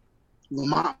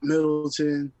 Lamont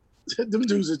Middleton. Them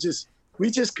dudes are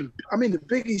the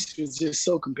Big East is just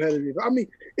so competitive. I mean,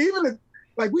 even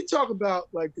we talk about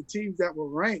like the teams that were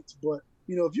ranked, but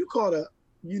if you caught a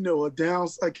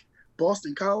downs like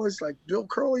Boston College, like Bill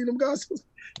Curley and them guys,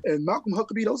 and Malcolm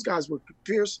Huckabee, those guys were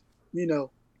fierce,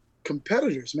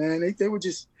 competitors, man.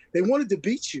 They wanted to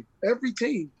beat you. Every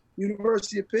team.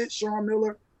 University of Pitt, Sean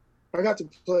Miller. I got to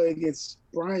play against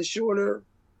Brian Shorter.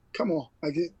 Come on,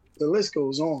 the list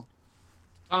goes on.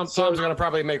 Tom's going to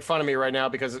probably make fun of me right now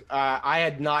because I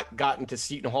had not gotten to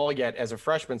Seton Hall yet as a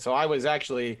freshman. So I was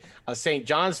actually a St.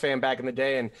 John's fan back in the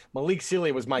day, and Malik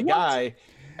Sealy was my guy.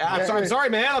 I'm sorry,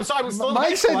 man. I'm sorry.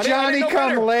 Mike said Johnny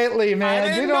come lately,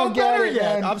 man. You don't get it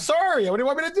yet. Man. I'm sorry. What do you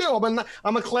want me to do?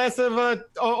 I'm a class of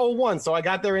 01, so I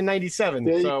got there in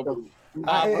 97. So.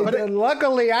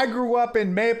 Luckily, I grew up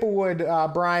in Maplewood,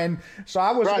 Brian. So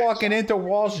I was walking into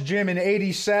Walsh Gym in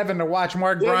 '87 to watch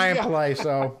Mark Bryant play.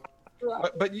 So,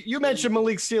 but you mentioned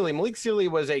Malik Sealy. Malik Sealy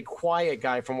was a quiet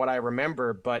guy from what I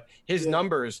remember, but his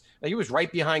numbers, he was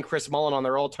right behind Chris Mullen on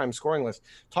their all-time scoring list.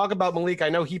 Talk about Malik. I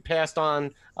know he passed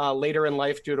on later in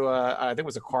life due to I think it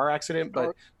was a car accident.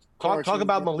 But talk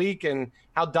about Malik and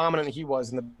how dominant he was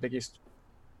in the Big East.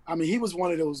 I mean, he was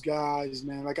one of those guys,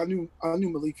 man. Like I knew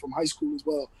Malik from high school as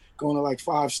well, going to like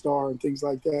 5-star and things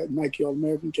like that, Nike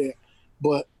All-American camp.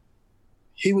 But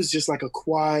he was just like a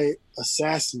quiet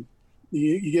assassin.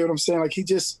 You get what I'm saying? Like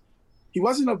he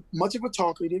wasn't much of a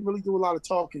talker. He didn't really do a lot of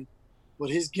talking, but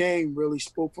his game really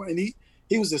spoke for him. And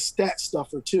he was a stat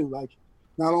stuffer too. Like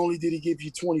not only did he give you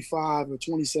 25 or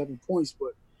 27 points,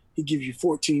 but he'd give you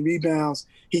 14 rebounds.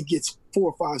 He gets 4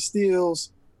 or 5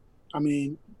 steals. I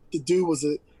mean, the dude was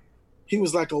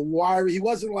like a wiry. He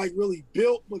wasn't like really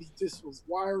built, but he just was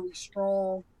wiry,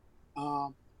 strong.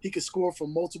 He could score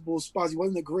from multiple spots. He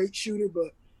wasn't a great shooter,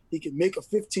 but he could make a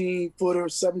 15-footer,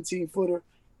 17-footer.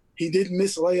 He didn't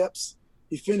miss layups.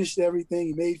 He finished everything.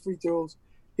 He made free throws.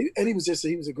 He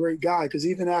was a great guy because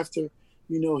even after,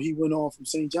 he went on from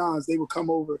St. John's, they would come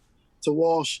over to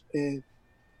Walsh and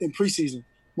in preseason,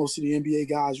 most of the NBA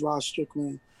guys, Rod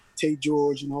Strickland, Tate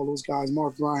George, and all those guys,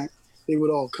 Mark Bryant, they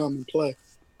would all come and play,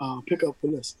 pick up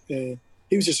with us. And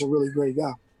he was just a really great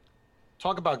guy.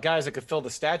 Talk about guys that could fill the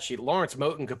stat sheet. Lawrence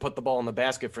Moten could put the ball in the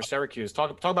basket for Syracuse.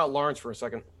 Talk about Lawrence for a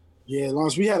second. Yeah,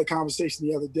 Lawrence, we had a conversation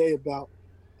the other day about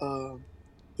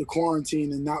the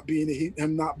quarantine and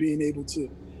him not being able to.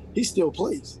 He still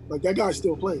plays. Like, that guy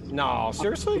still plays. No,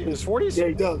 seriously? In his 40s? Yeah,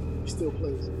 he does. He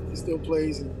still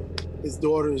plays. And his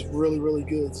daughter is really, really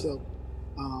good. So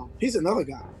he's another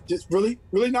guy. Just really,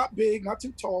 really not big, not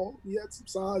too tall. He had some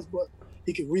size, but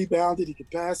he could rebound it. He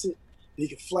could pass it. And he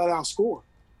could flat out score.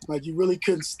 Like, you really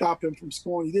couldn't stop him from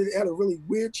scoring. He had a really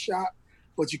weird shot,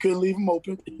 but you couldn't leave him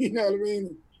open. You know what I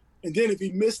mean? And then if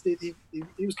he missed it,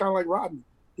 he was kind of like Rodney.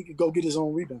 He could go get his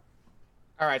own rebound.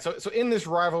 All right, so in this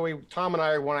rivalry, Tom and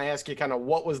I want to ask you kind of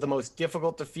what was the most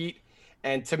difficult defeat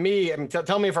And to me,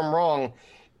 tell me if I'm wrong,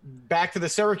 back to the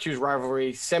Syracuse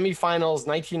rivalry, semifinals,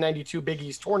 1992 Big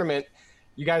East tournament,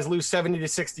 you guys lose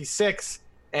 70-66.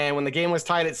 And when the game was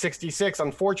tied at 66,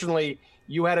 unfortunately,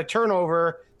 you had a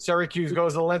turnover. Syracuse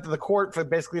goes the length of the court for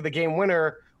basically the game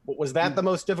winner. Was that the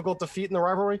most difficult defeat in the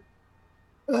rivalry?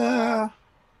 I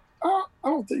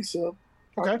don't think so.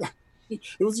 Okay.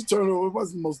 It was a turnover. It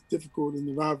wasn't the most difficult in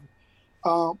the rivalry.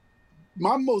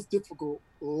 My most difficult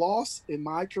loss in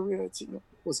my career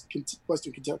was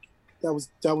Western Kentucky. That was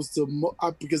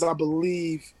because I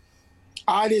believe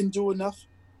I didn't do enough.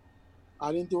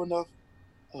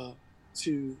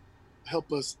 To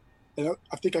help us, and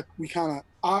I think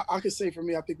I could say for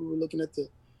me, I think we were looking at the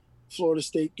Florida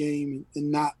State game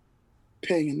and not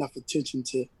paying enough attention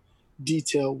to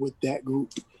detail with that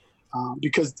group,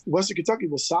 because Western Kentucky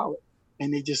was solid,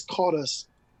 and they just caught us,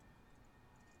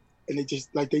 and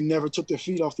they never took their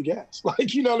feet off the gas.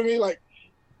 Like, you know what I mean? Like,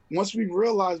 once we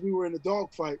realized we were in a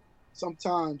dogfight,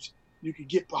 sometimes you could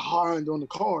get behind on the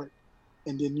card,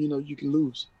 and then you can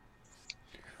lose.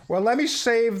 Well, let me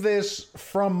save this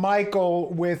from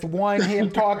Michael with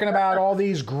him talking about all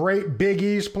these great Big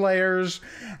East players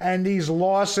and these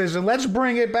losses. And let's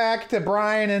bring it back to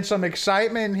Bryan and some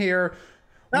excitement here.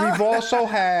 We've also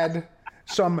had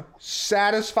some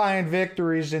satisfying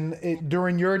victories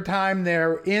during your time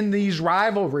there in these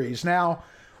rivalries. Now,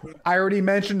 I already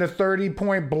mentioned the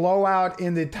 30-point blowout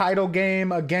in the title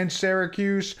game against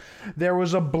Syracuse. There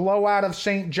was a blowout of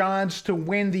St. John's to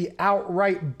win the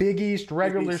outright Big East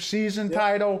regular season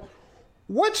title.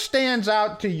 What stands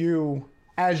out to you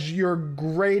as your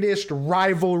greatest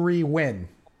rivalry win?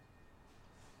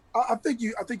 I think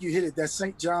you hit it. That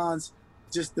St. John's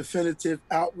just definitive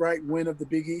outright win of the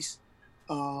Big East.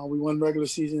 We won regular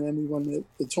season and we won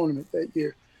the tournament that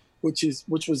year, which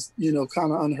was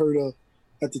kind of unheard of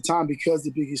at the time because the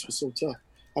Big East was so tough.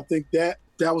 I think that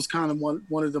was kind of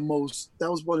one of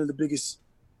the biggest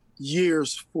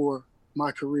years for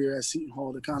my career at Seton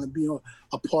Hall, to kind of be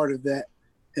a part of that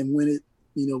and win it,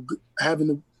 having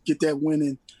to get that win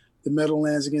in the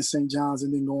Meadowlands against St. John's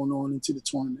and then going on into the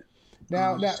tournament.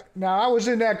 Now I was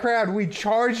in that crowd. We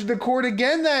charged the court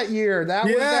again that year. That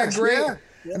was that great. Yeah.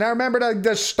 Yep. And I remember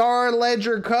the Star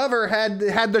Ledger cover had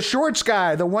the shorts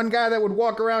guy, the one guy that would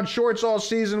walk around shorts all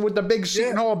season with the big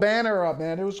Seton Hall banner up,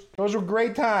 man. Those were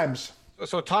great times.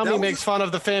 So Tommy makes fun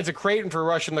of the fans of Creighton for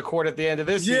rushing the court at the end of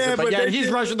this season, but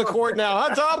he's rushing the court now.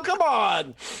 Huh, Tom? Come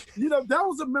on. That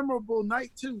was a memorable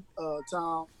night too,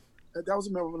 Tom. That was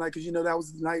a memorable night because that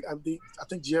was the night I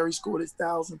think Jerry scored his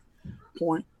 1,000th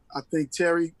point. I think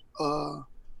Terry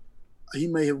he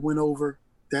may have went over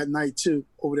that night too,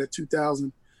 over that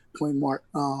 2,000 point mark.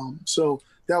 So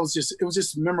it was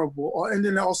just memorable. And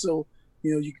then also,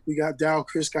 we got Darryl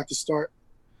Chris got to start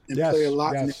and play a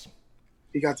lot. Yes.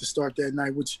 He got to start that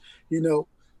night, which,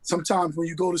 sometimes when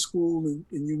you go to school and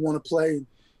you want to play,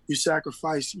 you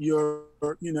sacrifice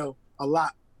a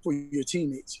lot for your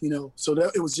teammates, So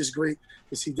it was just great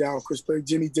to see Darryl Chris play.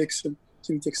 Jimmy Dixon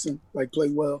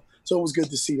played well. So it was good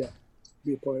to see that,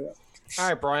 be a part of that. All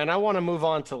right, Bryan, I want to move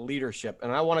on to leadership,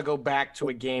 and I want to go back to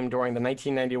a game during the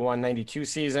 1991-92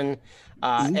 season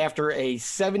after a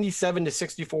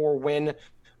 77-64 win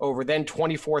over then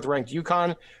 24th ranked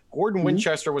UConn. Gordon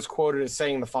Winchester was quoted as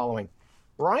saying the following: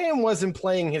 Bryan wasn't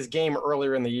playing his game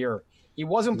earlier in the year. He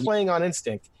wasn't playing on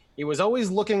instinct. He was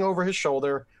always looking over his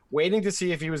shoulder, waiting to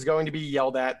see if he was going to be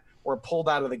yelled at or pulled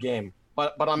out of the game.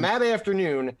 But on that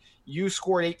afternoon, you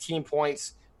scored 18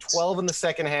 points, 12 in the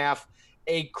second half,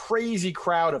 a crazy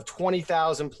crowd of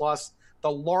 20,000 plus,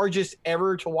 the largest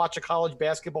ever to watch a college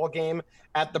basketball game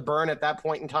at the Burn at that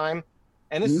point in time.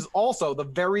 And this is also the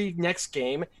very next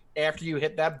game after you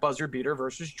hit that buzzer beater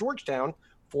versus Georgetown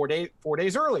 4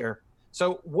 days earlier.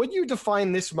 So would you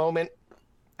define this moment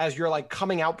as your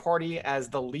coming out party as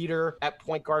the leader at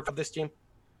point guard for this team?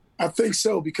 I think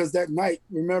so, because that night,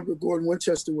 remember, Gordon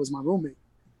Winchester was my roommate,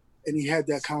 and he had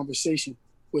that conversation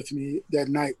with me that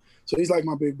night. So he's like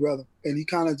my big brother. And he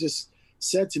kind of just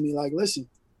said to me, listen,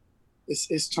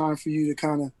 it's time for you to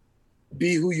kind of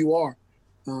be who you are.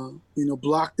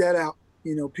 Block that out.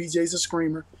 PJ's a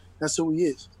screamer. That's who he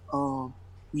is. You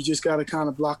just got to kind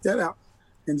of block that out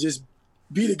and just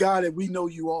be the guy that we know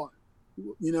you are.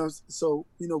 So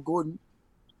Gordon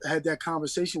had that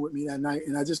conversation with me that night,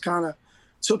 and I just kind of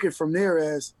took it from there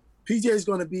as PJ's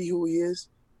going to be who he is.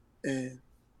 And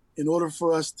in order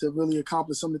for us to really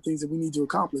accomplish some of the things that we need to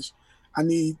accomplish, I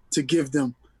need to give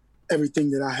them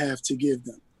everything that I have to give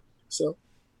them. So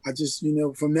I just,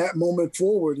 from that moment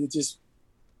forward, it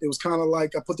was kind of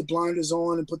like I put the blinders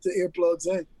on and put the earplugs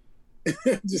in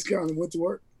and just kind of went to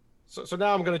work. So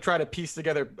now I'm going to try to piece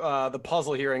together the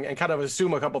puzzle here and kind of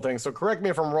assume a couple things. So correct me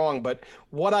if I'm wrong, but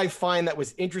what I find that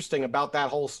was interesting about that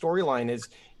whole storyline is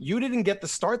you didn't get the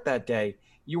start that day.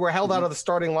 You were held out of the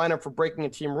starting lineup for breaking a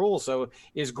team rule. So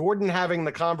is Gordon having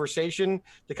the conversation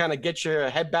to kind of get your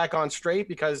head back on straight?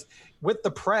 Because with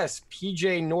the press,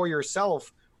 PJ nor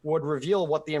yourself would reveal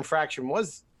what the infraction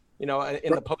was, in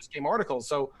the post-game article.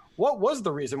 So what was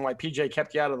the reason why PJ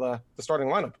kept you out of the starting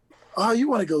lineup? Oh, you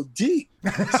want to go deep?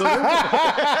 So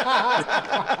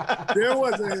there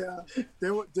was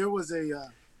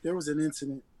an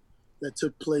incident that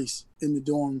took place in the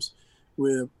dorms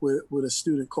with a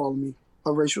student calling me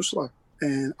a racial slur,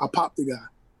 and I popped the guy.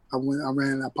 I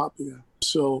ran and I popped the guy.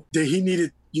 So he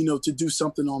needed, to do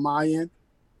something on my end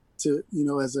to,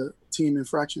 as a team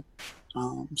infraction.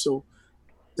 So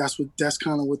that's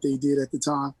kind of what they did at the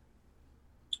time.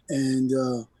 And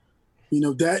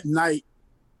that night,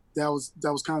 that was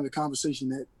kind of the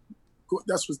conversation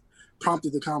that's what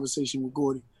prompted the conversation with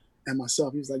Gordy and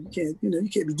myself. He was like, you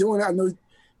can't be doing that. I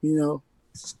know,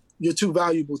 you're too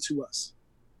valuable to us.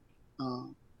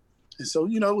 And so,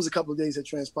 it was a couple of days that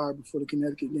transpired before the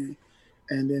Connecticut game.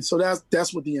 And then, so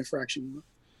that's what the infraction was.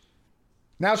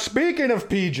 Now, speaking of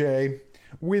PJ,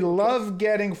 we love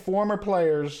getting former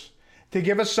players to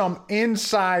give us some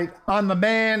insight on the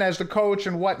man as the coach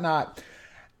and whatnot.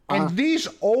 And these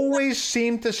always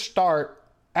seem to start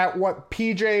at what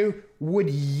PJ would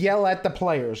yell at the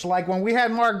players. Like when we had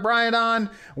Mark Bryant on,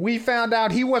 we found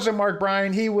out he wasn't Mark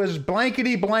Bryant. He was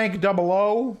blankety blank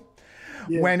 00.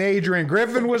 Yeah. When Adrian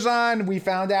Griffin was on, we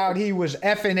found out he was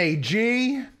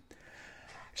FNAG.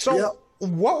 So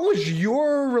what was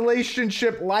your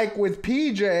relationship like with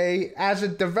PJ as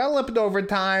it developed over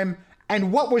time?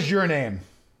 And what was your name?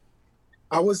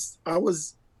 I was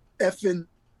effing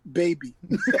baby.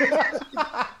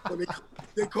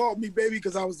 They called me baby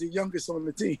because I was the youngest on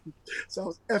the team. So I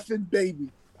was effing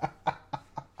baby.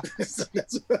 So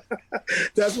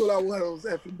that's what I was. I was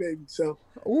effing baby. So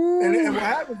and what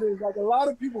happened is, like, a lot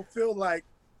of people feel like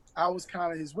I was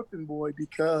kind of his whipping boy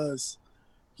because,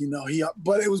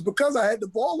 but it was because I had the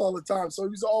ball all the time. So he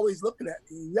was always looking at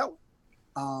me and yelling.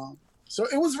 So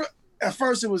it was, at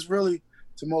first it was really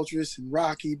tumultuous and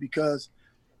rocky because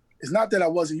it's not that I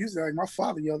wasn't used to it. Like, my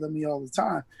father yelled at me all the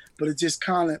time, but it just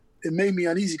it made me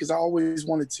uneasy because I always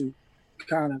wanted to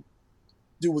kind of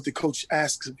do what the coach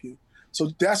asks of you.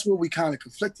 So that's where we kind of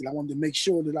conflicted. I wanted to make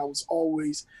sure that I was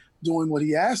always doing what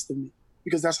he asked of me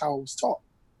because that's how I was taught.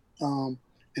 And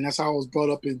that's how I was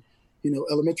brought up in,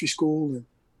 elementary school and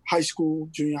high school,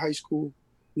 junior high school.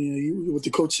 What the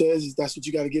coach says is that's what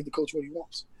you got to give the coach what he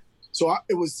wants. So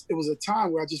it was a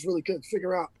time where I just really couldn't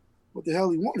figure out what the hell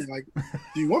he wanted. Like,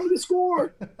 do you want me to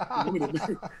score? Do you want me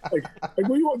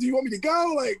to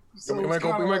go? Like, so we might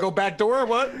go back door.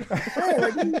 What? Yeah,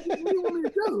 like, what do you want me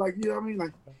to do? Like,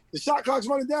 Like, the shot clock's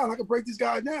running down. I can break this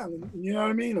guy down. You know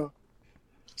what I mean?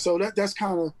 So that's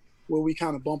kind of where we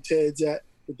kind of bumped heads at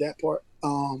with that part.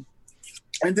 And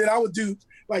then I would do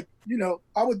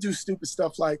stupid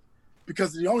stuff like,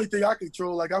 because the only thing I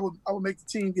control, like I would make the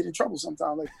team get in trouble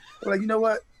sometimes. Like, you know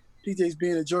what? PJ's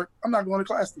being a jerk. I'm not going to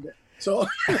class today. So,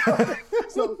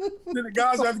 so then the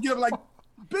guys have to get up like,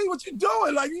 B, what you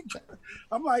doing? Like,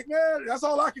 I'm like, man, that's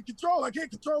all I can control. I can't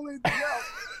control anything else.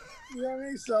 You know what I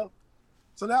mean? So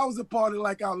that was a part of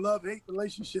like our love-hate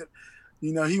relationship.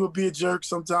 He would be a jerk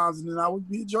sometimes, and then I would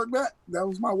be a jerk back. That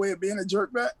was my way of being a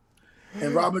jerk back.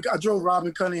 And I drove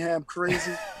Robin Cunningham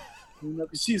crazy.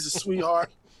 'Cause she's a sweetheart.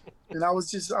 And I was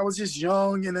just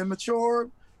young and immature,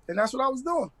 and that's what I was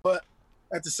doing. But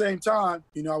at the same time,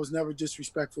 I was never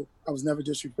disrespectful. I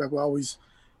always,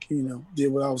 did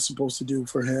what I was supposed to do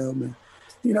for him. And,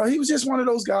 he was just one of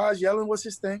those guys. Yelling was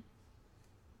his thing.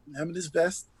 Him and his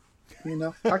vest.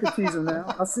 I can tease him now.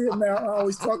 I see him now. I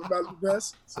always talk about the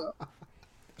vest. So.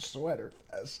 Sweater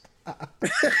vest. I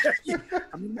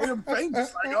mean, made him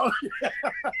famous. Like, oh, yeah.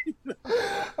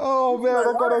 Oh man, like,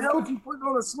 I'm gonna. Why the hell would you put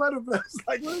on a sweater vest?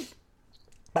 Like, what?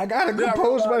 I gotta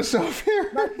compose myself here.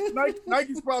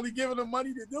 Nike's probably giving them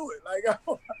money to do it. Like,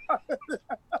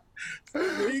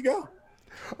 there you go.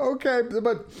 Okay,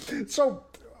 but so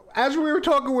as we were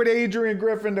talking with Adrian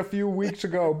Griffin a few weeks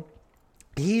ago,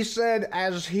 he said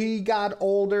as he got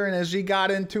older and as he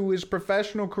got into his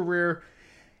professional career,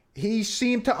 he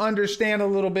seemed to understand a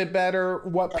little bit better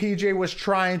what PJ was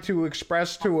trying to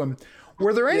express to him.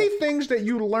 Were there any things that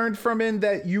you learned from him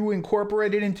that you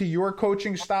incorporated into your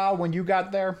coaching style when you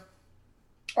got there?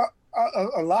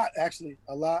 A lot, actually.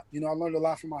 A lot. I learned a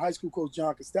lot from my high school coach,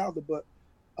 John Castaldo, but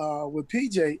with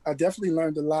PJ, I definitely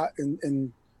learned a lot.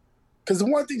 And because the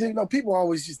one thing, people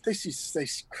always they say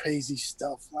crazy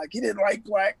stuff. Like, he didn't like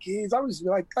black kids. I was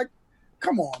like,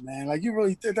 come on, man. Like, you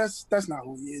really, that's not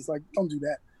who he is. Like, don't do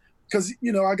that. Because,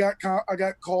 I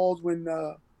got called when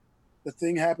the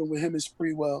thing happened with him and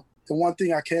Spreewell. The one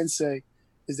thing I can say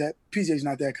is that PJ's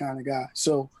not that kind of guy.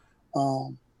 So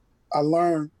I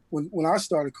learned when I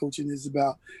started coaching is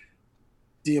about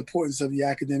the importance of the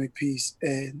academic piece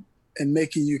and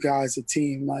making you guys a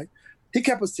team. Like, he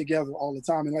kept us together all the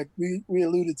time. And like we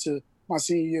alluded to my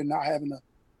senior year not having a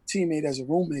teammate as a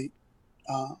roommate,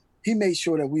 he made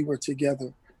sure that we were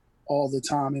together all the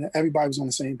time and everybody was on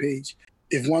the same page.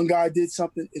 If one guy did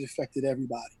something, it affected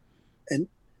everybody. And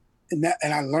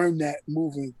I learned that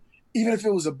moving, even if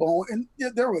it was a bone. And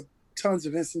there were tons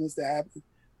of incidents that happened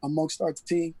amongst our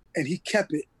team, and he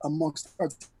kept it amongst our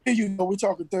team. We're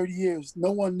talking 30 years.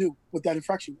 No one knew what that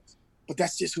infraction was. But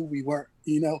that's just who we were,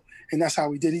 and that's how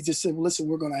we did. He just said, listen,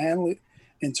 we're going to handle it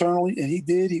internally. And he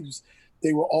did.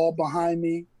 They were all behind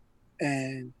me,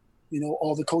 and,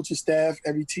 all the coaching staff,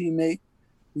 every teammate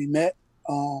we met.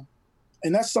 And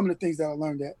that's some of the things that I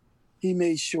learned, that he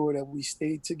made sure that we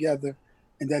stayed together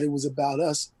and that it was about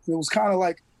us. It was kind of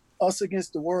like us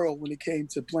against the world when it came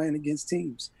to playing against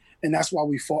teams. And that's why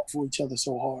we fought for each other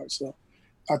so hard. So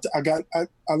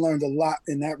I learned a lot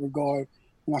in that regard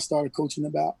when I started coaching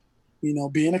about,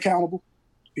 being accountable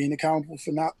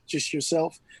for not just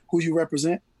yourself, who you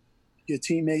represent, your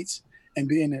teammates, and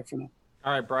being there for them.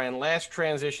 All right, Bryan, last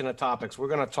transition of topics. We're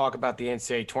going to talk about the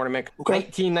NCAA tournament. Okay.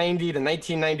 1990 to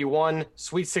 1991,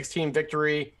 Sweet 16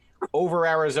 victory over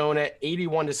Arizona,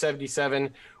 81-77.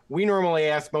 We normally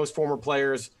ask most former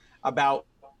players about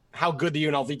how good the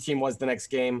UNLV team was the next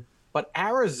game, but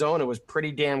Arizona was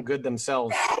pretty damn good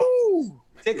themselves.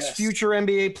 Six future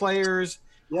NBA players,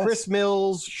 Chris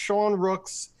Mills, Sean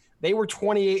Rooks. They were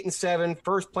 28-7,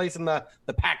 first place in the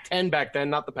Pac-10 back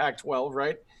then, not the Pac-12,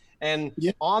 right? And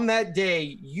on that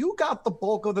day, you got the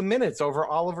bulk of the minutes over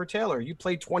Oliver Taylor. You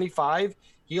played 25.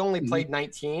 He only played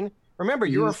 19. Remember,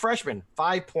 you're a freshman.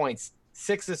 5 points,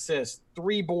 6 assists,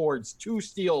 3 boards, 2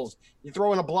 steals. You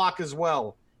throw in a block as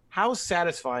well. How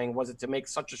satisfying was it to make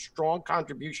such a strong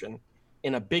contribution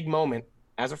in a big moment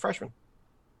as a freshman?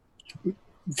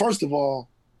 First of all,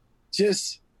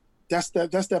 just that's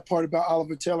that part about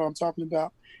Oliver Taylor I'm talking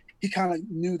about. He kind of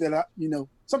knew that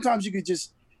sometimes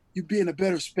you'd be in a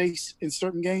better space in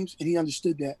certain games, and he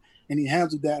understood that and he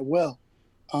handled that well.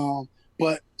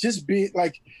 But just be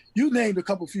like, you named a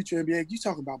couple future NBA. You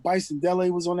talking about Bison Dele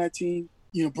was on that team.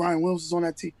 Brian Williams was on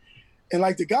that team, and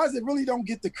like the guys that really don't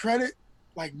get the credit,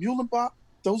 like Muhlenbach,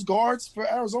 those guards for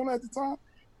Arizona at the time,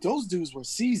 those dudes were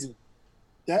seasoned.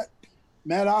 That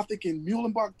Matt Othick and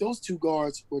Muhlenbach, those 2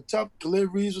 guards were tough.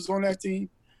 Khalid Reeves was on that team.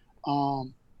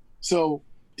 So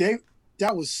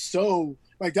that was so,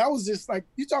 like, that was just like,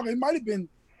 you talking,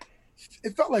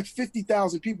 it felt like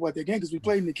 50,000 people at that game because we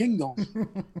played in the Kingdom.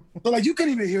 So like, you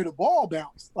couldn't even hear the ball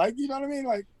bounce. Like, you know what I mean?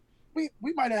 Like, we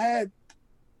might have had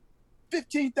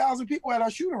 15,000 people at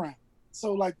our shoot around.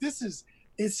 So like, this is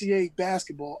NCAA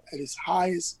basketball at its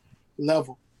highest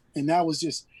level. And that was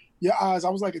just, your eyes, I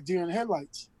was like a deer in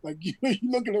headlights. Like, you're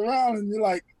looking around and you're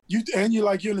like, you're in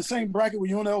the same bracket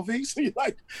with UNLV. So you're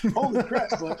like, holy crap.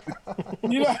 But,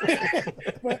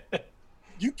 but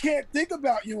you can't think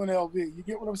about UNLV. You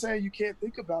get what I'm saying? You can't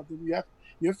think about them.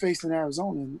 You're facing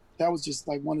Arizona. And that was just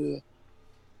like one of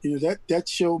the, that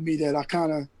showed me that I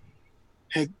kind of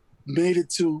had made it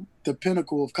to the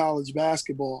pinnacle of college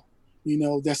basketball.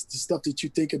 That's the stuff that you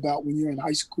think about when you're in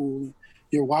high school and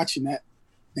you're watching that.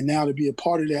 And now to be a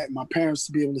part of that, and my parents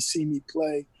to be able to see me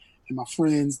play, and my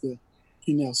friends,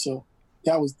 so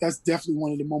that's definitely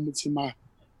one of the moments in my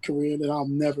career that I'll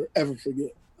never, ever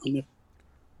forget.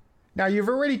 Now, you've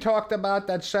already talked about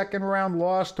that second round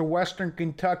loss to Western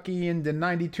Kentucky in the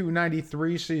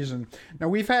 92-93 season. Now,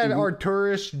 we've had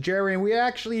Arturis, Jerry, and we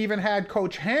actually even had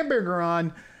Coach Hamburger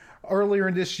on earlier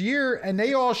in this year, and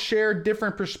they all shared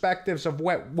different perspectives of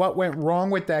what went wrong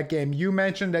with that game. You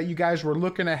mentioned that you guys were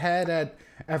looking ahead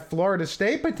at Florida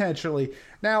State potentially.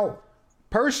 Now,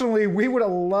 personally, we would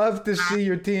have loved to see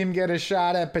your team get a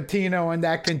shot at Pitino and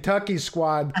that Kentucky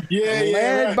squad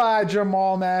led by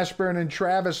Jamal Mashburn and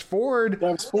Travis Ford.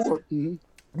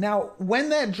 Now, when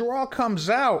that draw comes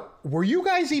out, were you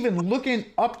guys even looking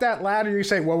up that ladder? You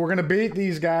say, well, we're going to beat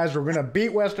these guys. We're going to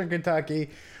beat Western Kentucky.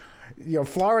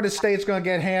 Florida State's going to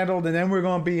get handled, and then we're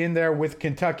going to be in there with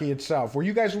Kentucky itself. Were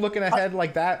you guys looking ahead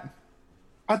like that?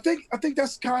 I think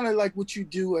that's kind of like what you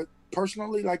do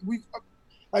personally. Like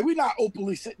we're not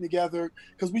openly sitting together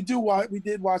because we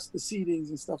did watch the seedings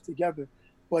and stuff together,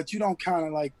 but you don't kind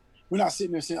of like, we're not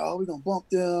sitting there saying, oh, we're going to bump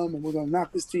them and we're going to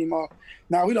knock this team off.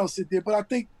 Now, we don't sit there, but I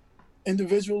think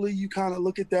individually you kind of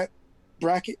look at that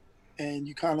bracket and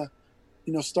you kind of,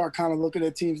 start kind of looking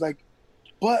at teams like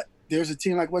But there's a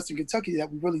team like Western Kentucky that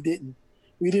we didn't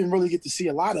really get to see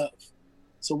a lot of.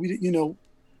 So we,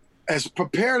 as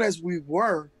prepared as we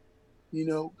were,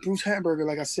 Bruce Hamburger,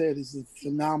 like I said, is a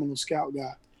phenomenal scout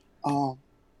guy.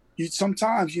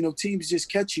 Sometimes, teams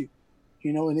just catch you,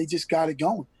 and they just got it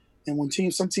going. And when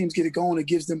some teams get it going, it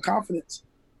gives them confidence,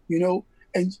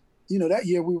 and, that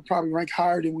year we were probably ranked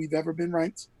higher than we've ever been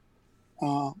ranked.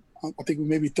 I think we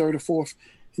maybe third or fourth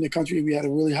in the country. We had a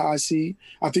really high seed.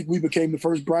 I think we became the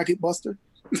first bracket buster.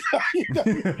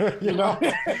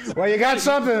 Well, you got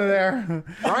something there.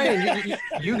 Bryan,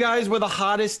 you guys were the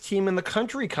hottest team in the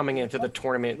country coming into the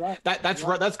tournament. Right.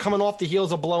 That's coming off the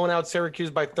heels of blowing out Syracuse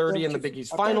by 30 in the Big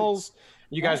East finals.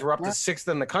 You guys were up to sixth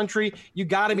in the country. You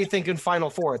got to be thinking Final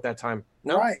Four at that time.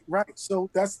 No? Right. So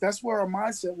that's where our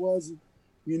mindset was.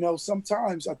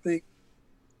 Sometimes I think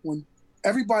when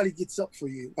everybody gets up for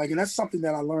you, and that's something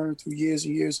that I learned through years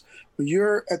and years. When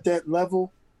you're at that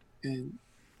level, and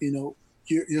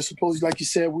you're supposed, like you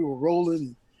said, we were rolling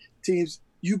and teams,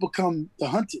 you become the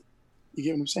hunted. You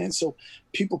get what I'm saying? So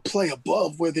people play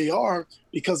above where they are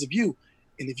because of you.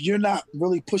 And if you're not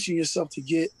really pushing yourself to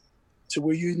get to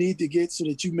where you need to get so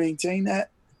that you maintain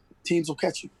that, teams will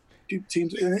catch you.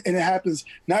 Teams, and it happens.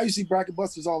 Now you see bracket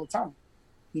busters all the time.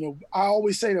 I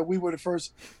always say that we were the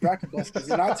first bracket busters,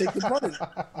 and I take the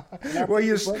credit. Well,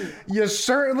 you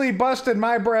certainly busted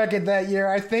my bracket that year.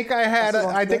 I think I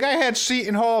had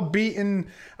Seton Hall beating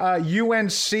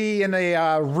UNC in a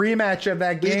rematch of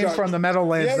that game from the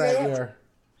Meadowlands that year.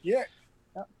 Yeah.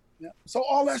 So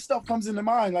all that stuff comes into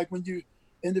mind, like when you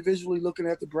individually looking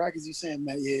at the brackets, you're saying,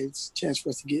 "Man, yeah, it's a chance for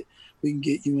us we can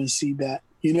get UNC back."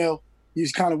 You're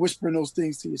just kind of whispering those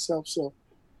things to yourself. So,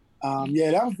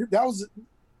 that was.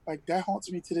 Like, that haunts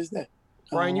me to this day.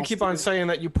 Bryan, you keep on saying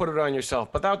that you put it on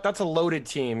yourself, but that's a loaded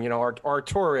team.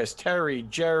 Arturis, Terry,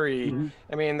 Jerry. Mm-hmm.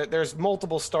 I mean, there's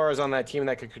multiple stars on that team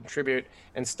that could contribute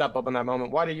and step up in that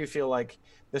moment. Why do you feel like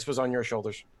this was on your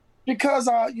shoulders? Because,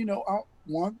 I'm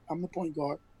the point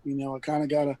guard. I kind of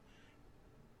got to,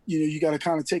 you got to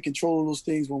kind of take control of those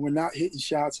things when we're not hitting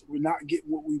shots, we're not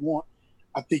getting what we want.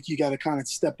 I think you got to kind of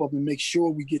step up and make sure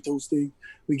we get those things.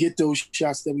 We get those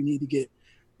shots that we need to get.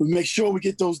 We make sure we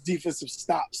get those defensive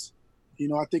stops.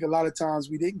 I think a lot of times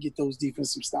we didn't get those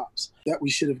defensive stops that we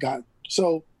should have gotten.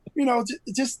 So,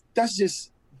 that's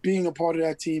just being a part of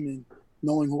that team and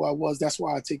knowing who I was. That's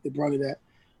why I take the brunt of that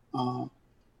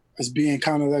as being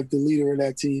kind of like the leader of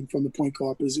that team from the point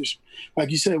guard position. Like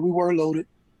you said, we were loaded.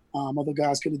 Other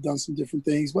guys could have done some different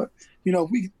things. But,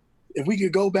 if we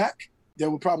could go back, there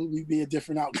would probably be a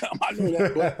different outcome. I know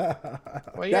that.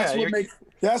 But well, yeah,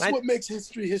 that's what makes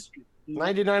history history.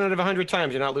 99 out of 100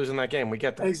 times, you're not losing that game. We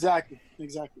get that. Exactly.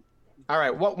 All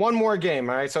right, one more game.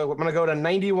 All right, so we're going to go to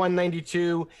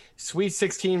 91-92, Sweet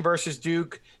 16 versus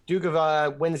Duke. Duke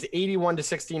wins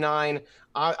 81-69.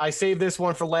 I saved this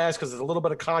one for last because there's a little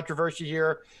bit of controversy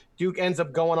here. Duke ends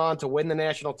up going on to win the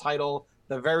national title.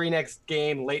 The very next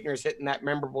game, Leitner's hitting that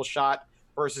memorable shot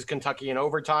versus Kentucky in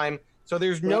overtime. So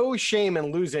there's no shame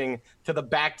in losing to the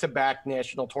back-to-back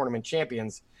national tournament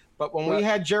champions. But when we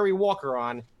had Jerry Walker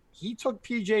on, he took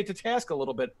PJ to task a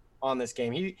little bit on this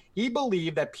game. He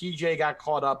believed that PJ got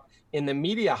caught up in the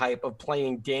media hype of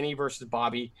playing Danny versus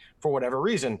Bobby for whatever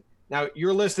reason. Now,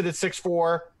 you're listed at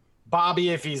 6'4". Bobby,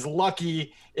 if he's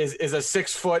lucky, is a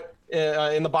 6 foot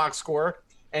in the box score.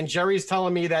 And Jerry's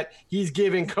telling me that he's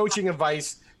giving coaching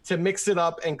advice to mix it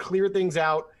up and clear things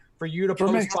out for you to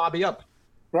post Bobby up.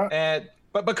 Right.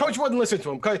 But Coach wouldn't listen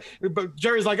to him. But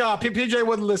Jerry's like, PJ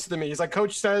wouldn't listen to me. He's like,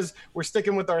 Coach says we're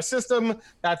sticking with our system.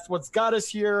 That's what's got us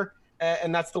here,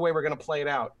 and that's the way we're going to play it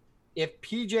out. If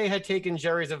PJ had taken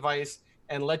Jerry's advice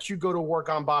and let you go to work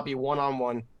on Bobby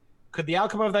one-on-one, could the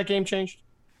outcome of that game change?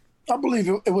 I believe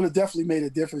it would have definitely made a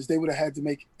difference. They would have had to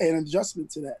make an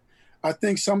adjustment to that. I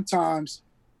think sometimes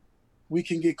we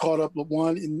can get caught up with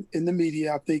one in the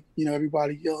media. I think,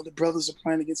 everybody, the brothers are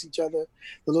playing against each other.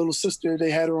 The little sister, they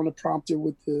had her on the prompter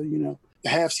with the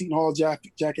half Seton Hall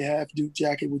jacket, half Duke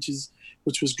jacket, which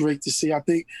was great to see. I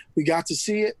think we got to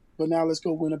see it, but now let's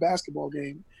go win a basketball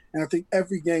game. And I think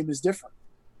every game is different.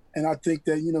 And I think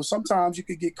that, sometimes you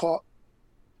could get caught,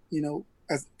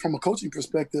 from a coaching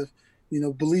perspective,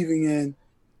 believing in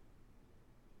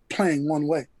playing one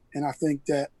way. And I think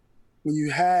that when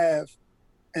you have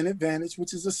an advantage,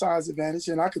 which is a size advantage,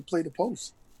 and I could play the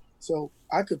post. So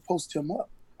I could post him up.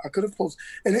 I could have posted.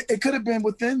 And it could have been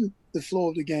within the flow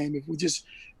of the game if we just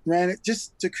ran it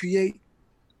just to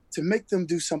make them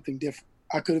do something different.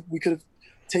 We could have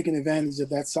taken advantage of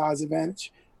that size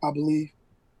advantage, I believe.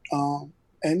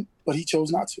 But he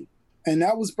chose not to. And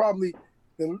that was probably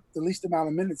the least amount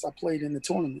of minutes I played in the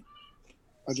tournament.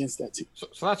 against that team. So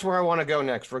that's where I want to go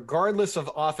next. Regardless of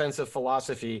offensive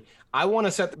philosophy, I want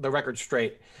to set the record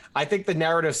straight. I think the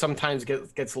narrative sometimes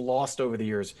gets lost over the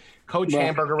years. Coach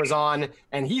Hamburger was on,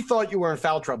 and he thought you were in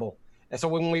foul trouble. And so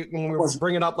when we were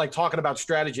bringing up, like, talking about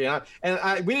strategy,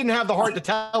 we didn't have the heart to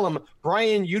tell him,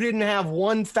 Bryan, you didn't have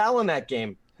one foul in that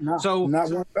game. No, so not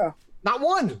one foul. Not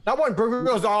one. Burger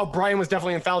goes, oh, Bryan was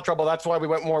definitely in foul trouble. That's why we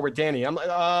went more with Danny. I'm like,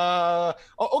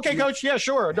 okay, Coach. Yeah,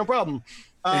 sure. No problem.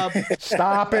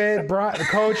 Stop it.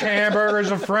 Coach Hamburger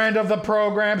is a friend of the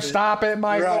program. Stop it,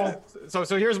 Michael. Right.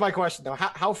 So here's my question, though.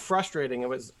 How frustrating it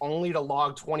was only to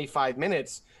log 25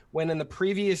 minutes when in the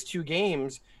previous two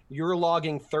games you're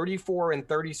logging 34 and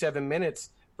 37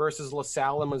 minutes versus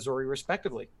LaSalle and Missouri,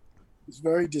 respectively. It's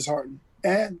very disheartening.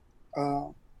 And, I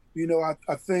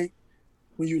think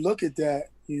when you look at that,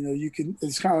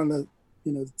 it's kind of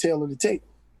the tail of the tape.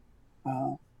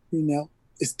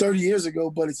 It's 30 years ago,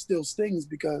 but it still stings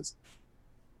because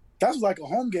that was like a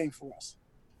home game for us.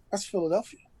 That's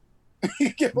Philadelphia.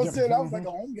 You get what I'm saying? That was like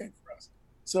a home game for us.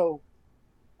 So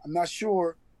I'm not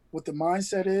sure what the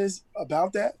mindset is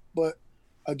about that. But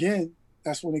again,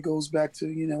 that's when it goes back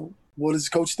to, what is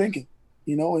coach thinking?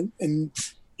 And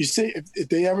you see, if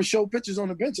they ever show pictures on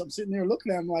the bench, I'm sitting there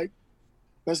looking at them like,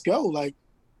 let's go. Like,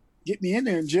 get me in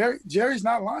there. And Jerry's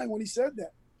not lying when he said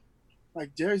that.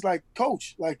 Like, Jerry's like,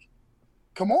 Coach, like,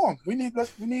 come on. We need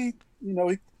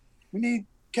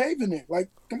Cave in there. Like,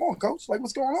 come on, Coach. Like,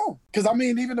 what's going on? Because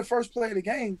even the first play of the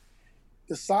game,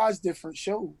 the size difference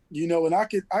showed. And I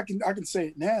can say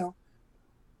it now,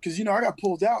 because I got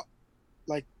pulled out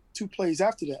like 2 plays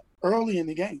after that, early in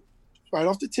the game, right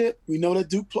off the tip. We know that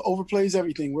Duke overplays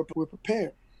everything. We're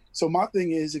prepared. So my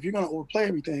thing is, if you're going to overplay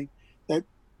everything,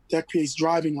 that creates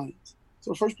driving lanes.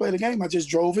 So the first play of the game, I just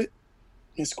drove it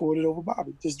and scored it over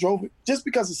Bobby. Just drove it. Just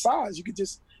because of size,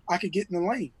 I could get in the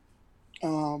lane.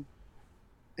 And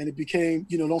it became,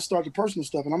 don't start the personal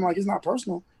stuff. And I'm like, it's not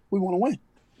personal. We want to win.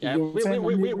 Yeah, we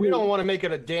don't want to make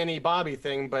it a Danny Bobby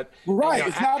thing, but right,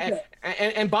 it's not that.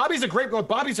 And Bobby's a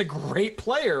great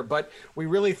player, but we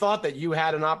really thought that you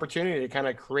had an opportunity to kind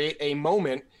of create a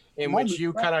moment in which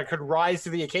you kind of could rise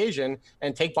to the occasion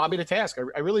and take Bobby to task.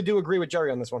 I really do agree with Jerry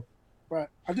on this one. Right.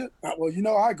 I do.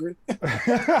 Well, I agree.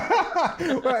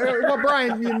 Well,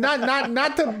 Bryan,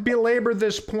 not to belabor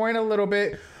this point a little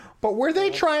bit, but were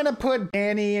they trying to put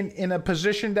Danny in a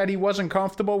position that he wasn't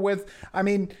comfortable with?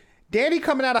 Danny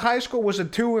coming out of high school was a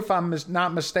 2, if I'm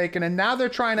not mistaken, and now they're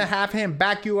trying to have him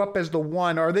back you up as the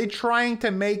 1. Are they trying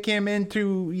to make him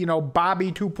into,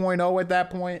 Bobby 2.0 at that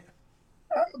point?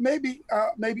 Maybe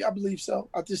I believe so.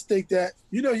 I just think that,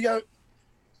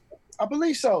 I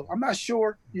believe so. I'm not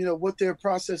sure, what their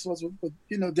process was, but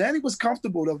Danny was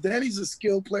comfortable though. Danny's a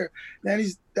skilled player.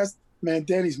 Danny's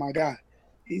my guy.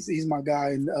 He's my guy,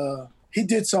 and he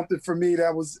did something for me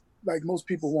that was like most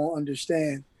people won't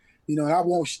understand. And I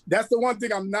won't. That's the one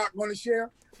thing I'm not going to share.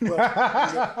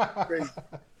 But, crazy.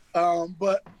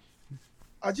 But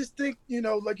I just think,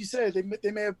 like you said,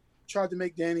 they may have tried to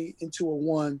make Danny into a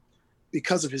 1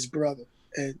 because of his brother.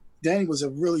 And Danny was a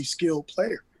really skilled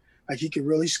player. Like, he could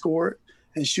really score it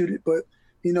and shoot it. But,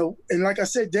 and like I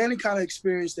said, Danny kind of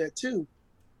experienced that too.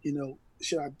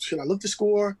 Should I look to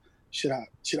score? Should I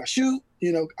shoot?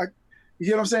 You know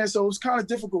what I'm saying? So it was kind of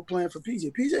difficult playing for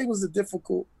PJ. PJ was a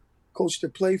difficult coach to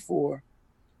play for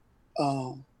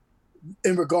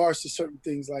in regards to certain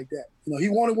things like that. He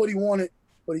wanted what he wanted,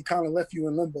 but he kind of left you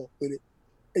in limbo with it.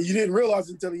 And you didn't realize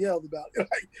it until he yelled about it.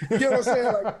 Like, you know what I'm saying?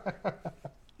 Like,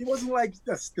 he wasn't like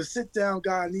the sit-down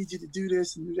guy, I need you to do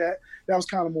this and do that. That was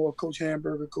kind of more Coach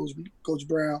Hamburger, Coach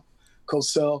Brown, Coach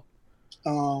Sell.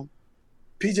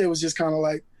 PJ was just kind of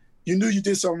like, you knew you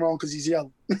did something wrong because he's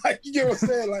yelling. Like, you get what I'm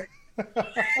saying? Like,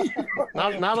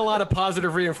 not a lot of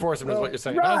positive reinforcement is what you're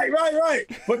saying. Right, huh? right.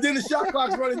 But then the shot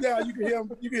clock's running down. You can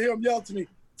hear him yell to me,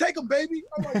 "Take him, baby."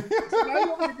 I'm like, so now you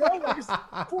want me to go? Like, it's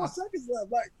 4 seconds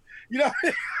left. Like, Yeah,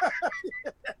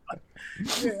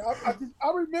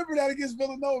 I remember that against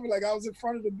Villanova. Like, I was in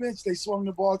front of the bench. They swung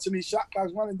the ball to me. Shot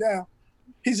clock's running down.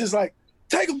 He's just like,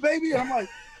 "Take him, baby." And I'm like,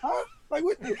 huh? Like,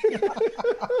 what?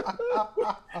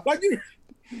 Like, you.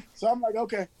 So I'm like,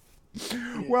 okay.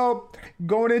 Yeah. Well,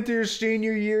 going into your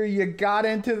senior year, you got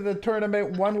into the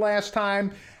tournament one last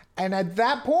time. And at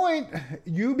that point,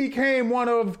 you became one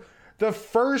of the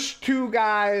first 2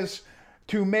 guys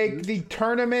to make the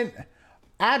tournament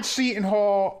at Seton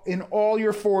Hall in all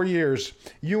your 4 years.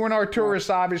 You and Arturis,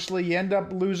 obviously, you end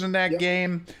up losing that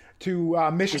game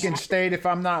to Michigan State, if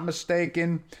I'm not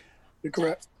mistaken. You're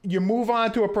correct. You move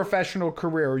on to a professional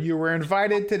career. You were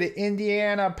invited to the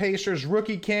Indiana Pacers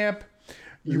rookie camp.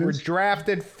 You were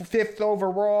drafted 5th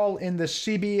overall in the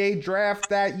CBA draft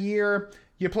that year.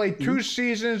 You played 2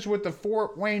 seasons with the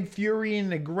Fort Wayne Fury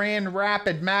and the Grand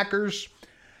Rapid Mackers.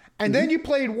 And then you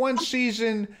played 1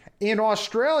 season in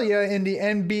Australia in the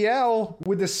NBL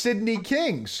with the Sydney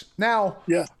Kings. Now,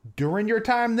 during your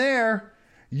time there,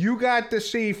 you got to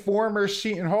see former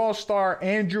Seton Hall star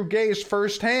Andrew Gase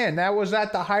firsthand. That was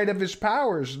at the height of his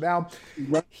powers. Now,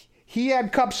 he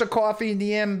had cups of coffee in the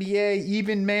NBA,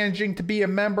 even managing to be a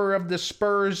member of the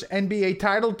Spurs NBA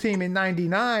title team in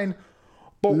 '99.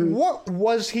 But what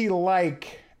was he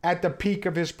like at the peak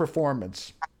of his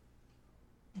performance?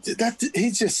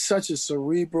 He's just such a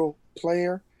cerebral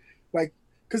player. Like,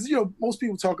 because, most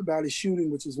people talk about his shooting,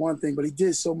 which is one thing, but he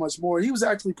did so much more. He was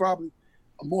actually probably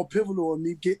more pivotal in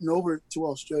me getting over to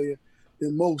Australia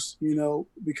than most,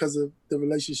 because of the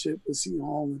relationship with Seton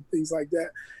Hall and things like that.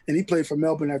 And he played for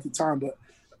Melbourne at the time, but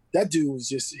that dude was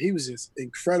just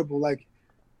incredible. Like,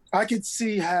 I could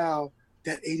see how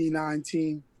that '89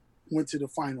 team went to the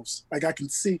finals. Like, I can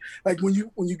see, like, when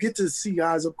you get to see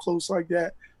guys up close like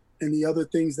that and the other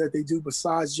things that they do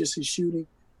besides just his shooting,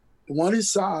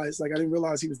 his size, like, I didn't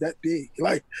realize he was that big,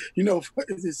 like,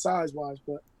 his size-wise,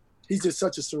 but he's just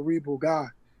such a cerebral guy.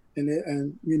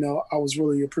 And I was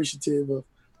really appreciative of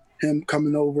him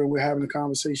coming over, and we're having a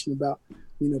conversation about,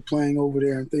 playing over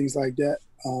there and things like that.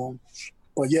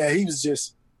 But yeah, he was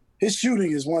just, his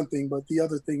shooting is one thing, but the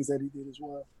other things that he did as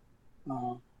well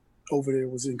over there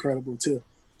was incredible too.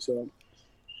 So.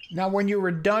 Now, when you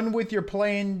were done with your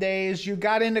playing days, you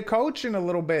got into coaching a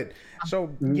little bit. So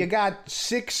you got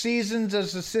 6 seasons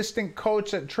as assistant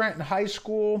coach at Trenton High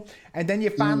School, and then you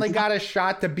finally got a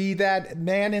shot to be that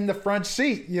man in the front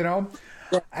seat,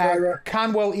 at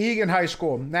Conwell Egan High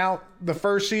School. Now, the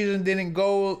first season didn't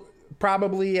go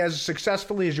probably as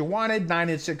successfully as you wanted,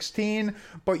 9-16,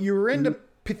 but you were in the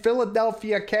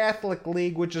Philadelphia Catholic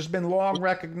League, which has been long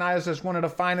recognized as one of the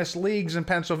finest leagues in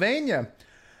Pennsylvania.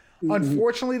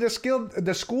 Unfortunately,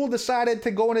 the school decided to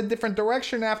go in a different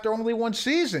direction after only 1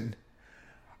 season.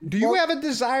 Do you have a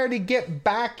desire to get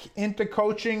back into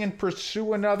coaching and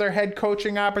pursue another head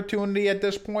coaching opportunity at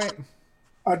this point?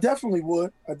 I definitely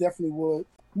would.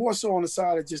 More so on the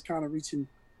side of just kind of reaching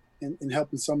and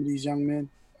helping some of these young men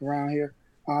around here.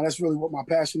 That's really what my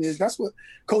passion is. That's what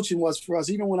coaching was for us.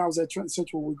 Even when I was at Trenton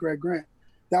Central with Greg Grant,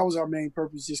 that was our main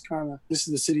purpose. Just kind of, this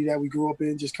is the city that we grew up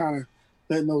in, just kind of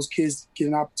letting those kids get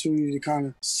an opportunity to kind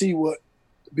of see what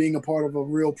being a part of a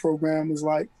real program is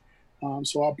like.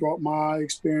 So I brought my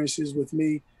experiences with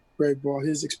me. Greg brought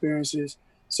his experiences.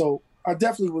 So I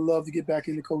definitely would love to get back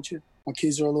into coaching. My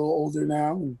kids are a little older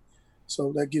now, and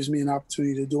so that gives me an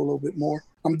opportunity to do a little bit more.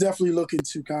 I'm definitely looking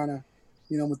to kind of,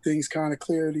 when things kind of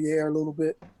clear the air a little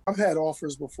bit. I've had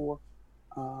offers before,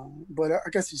 but I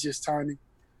guess it's just timing.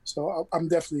 So I'm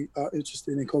definitely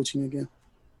interested in coaching again.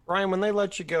 Bryan, when they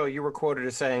let you go, you were quoted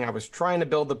as saying, "I was trying to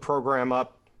build the program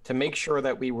up to make sure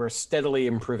that we were steadily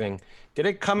improving." Did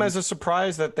it come as a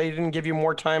surprise that they didn't give you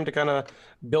more time to kind of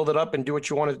build it up and do what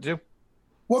you wanted to do?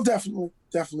 Well,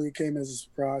 definitely it came as a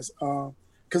surprise.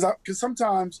 Because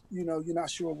sometimes, you're not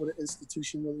sure what an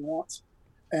institution really wants.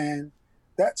 And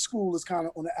that school is kind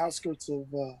of on the outskirts of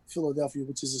Philadelphia,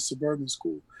 which is a suburban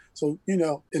school. So,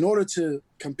 in order to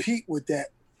compete with that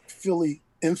Philly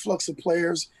influx of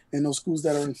players and those schools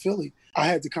that are in Philly, I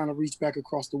had to kind of reach back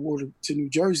across the water to New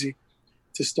Jersey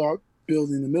to start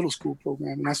building the middle school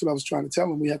program. And that's what I was trying to tell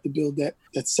them. We have to build that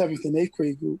 7th and 8th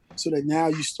grade group so that now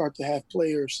you start to have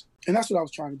players. And that's what I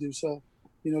was trying to do. So,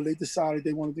 they decided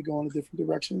they wanted to go in a different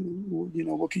direction.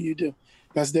 What can you do?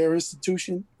 That's their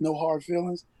institution. No hard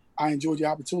feelings. I enjoyed the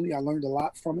opportunity. I learned a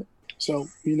lot from it. So,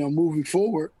 moving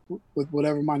forward with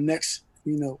whatever my next,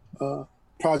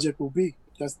 project will be,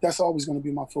 that's always going to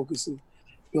be my focus, of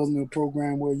building a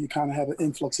program where you kind of have an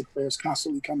influx of players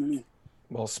constantly coming in.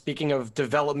 Well, speaking of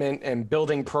development and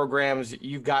building programs,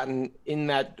 you've gone in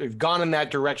that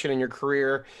direction in your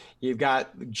career. You've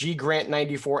got G Grant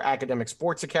 94 Academic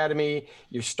Sports Academy.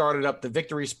 You started up the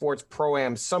Victory Sports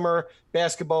Pro-Am Summer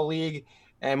Basketball League.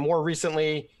 And more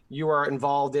recently, you are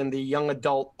involved in the young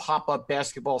adult pop-up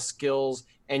basketball skills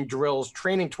and drills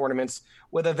training tournaments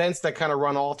with events that kind of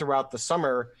run all throughout the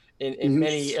summer in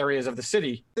many areas of the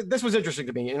city. This was interesting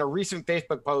to me. In a recent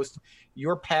Facebook post,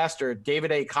 your pastor,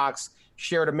 David A. Cox,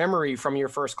 shared a memory from your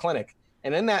first clinic.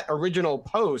 And in that original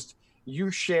post, you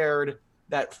shared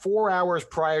that 4 hours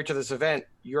prior to this event,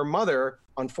 your mother,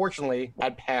 unfortunately,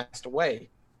 had passed away.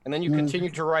 And then you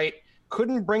continued to write,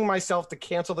 "Couldn't bring myself to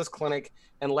cancel this clinic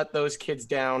and let those kids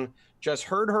down. Just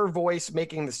heard her voice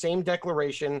making the same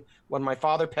declaration when my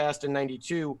father passed in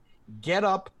 '92. Get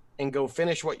up and go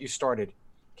finish what you started."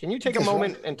 Can you take a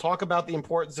moment and talk about the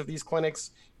importance of these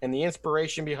clinics and the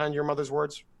inspiration behind your mother's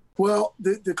words? Well,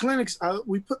 the clinics,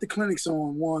 we put the clinics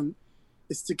on. One,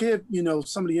 it's to give,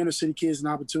 some of the inner city kids an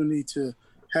opportunity to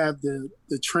have the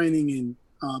training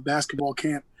and basketball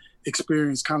camp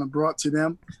experience kind of brought to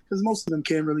them, because most of them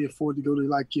can't really afford to go to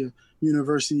like your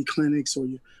university clinics or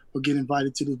get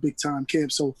invited to the big time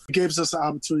camp. So it gives us an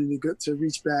opportunity to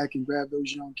reach back and grab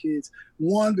those young kids.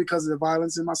 One, because of the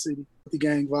violence in my city, the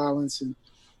gang violence, and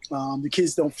the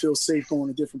kids don't feel safe going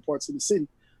to different parts of the city.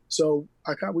 So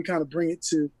we kind of bring it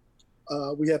to,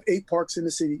 we have 8 parks in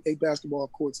the city, 8 basketball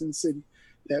courts in the city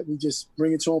that we just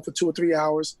bring it to them for 2 or 3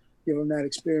 hours, give them that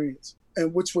experience.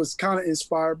 And which was kind of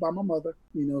inspired by my mother.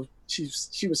 She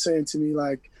was saying to me,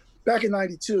 like, back in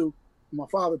 92, when my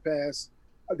father passed,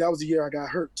 that was the year I got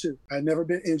hurt too. I had never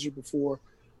been injured before.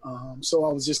 So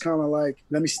I was just kind of like,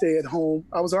 let me stay at home.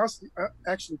 I was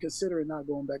actually considering not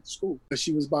going back to school.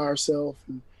 She was by herself.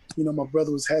 And, my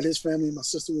brother had his family. And my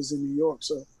sister was in New York.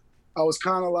 So I was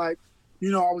kind of like,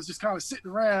 I was just kind of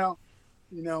sitting around,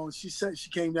 and she said, she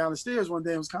came down the stairs one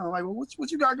day and was kind of like, well,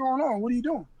 what you got going on? What are you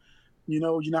doing?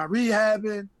 You're not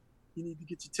rehabbing. You need to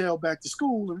get your tail back to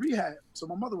school and rehab. So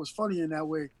my mother was funny in that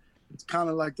way. It's kind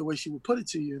of like the way she would put it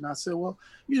to you. And I said, well,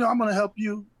 I'm going to help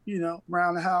you,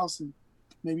 around the house and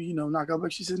maybe, knock out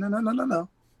back. She said, no.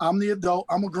 I'm the adult.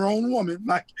 I'm a grown woman.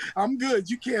 Like, I'm good.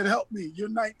 You can't help me. You're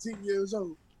 19 years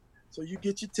old. So you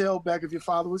get your tail back. If your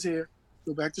father was here,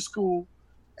 go back to school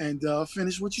and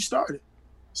finish what you started.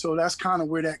 So that's kind of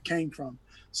where that came from.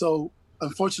 So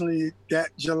unfortunately, that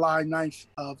July 9th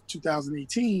of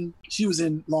 2018, she was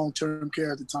in long-term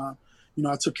care at the time.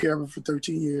 I took care of her for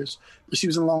 13 years, but she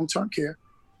was in long-term care.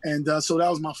 And so that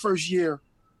was my first year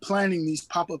planning these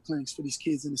pop-up clinics for these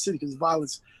kids in the city, because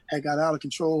violence had got out of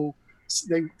control.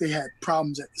 They had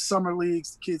problems at the summer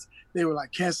leagues. The kids, they were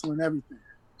like canceling everything.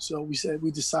 So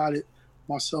we decided,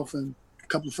 myself and a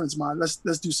couple of friends of mine,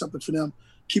 let's do something for them,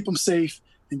 keep them safe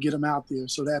and get them out there.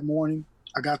 So that morning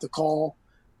I got the call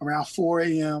around 4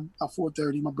 a.m., about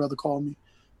 4:30, my brother called me,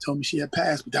 told me she had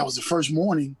passed, but that was the first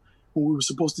morning when we were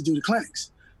supposed to do the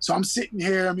clinics. So I'm sitting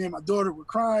here, me and my daughter were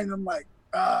crying. I'm like,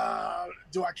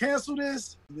 do I cancel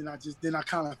this? And then I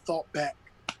kind of thought back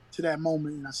to that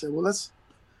moment, and I said, well,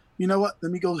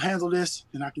 let me go handle this,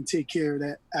 and I can take care of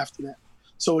that after that.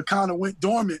 So it kind of went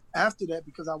dormant after that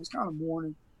because I was kind of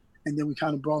mourning, and then we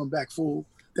kind of brought them back full.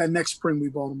 That next spring we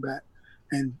brought them back,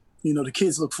 and the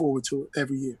kids look forward to it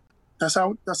every year. That's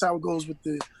how it goes with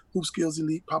the Hoop Skills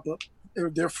Elite pop-up.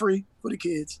 They're free for the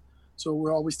kids. So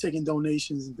we're always taking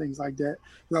donations and things like that.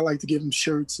 And I like to give them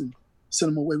shirts and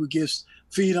send them away with gifts,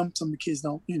 feed them. Some of the kids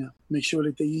don't, make sure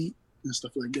that they eat and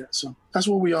stuff like that. So that's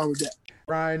where we are with that.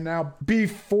 Brian, now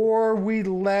before we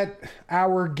let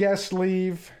our guests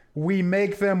leave, we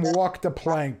make them walk the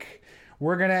plank.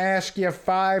 We're going to ask you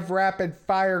 5 rapid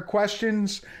fire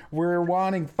questions. We're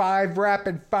wanting 5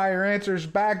 rapid fire answers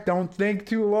back. Don't think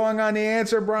too long on the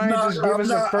answer, Brian. Just give us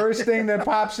the first thing that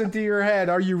pops into your head.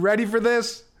 Are you ready for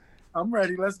this? I'm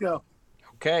ready. Let's go.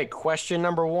 Okay, question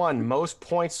number 1. Most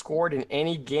points scored in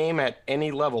any game at any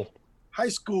level? High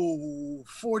school,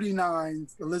 49,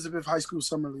 Elizabeth High School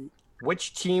Summer League.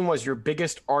 Which team was your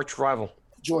biggest arch rival?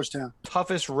 Georgetown.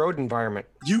 Toughest road environment?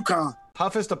 UConn.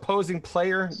 Toughest opposing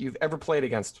player you've ever played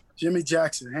against? Jimmy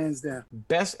Jackson, hands down.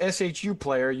 Best SHU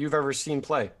player you've ever seen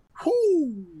play?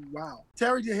 Whoo, wow.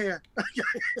 Terry DeHare.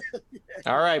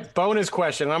 All right, bonus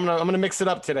question. I'm gonna mix it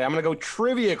up today. I'm gonna go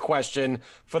trivia question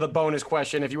for the bonus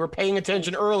question. If you were paying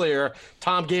attention earlier,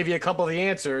 Tom gave you a couple of the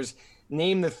answers.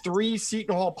 Name the 3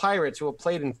 Seton Hall Pirates who have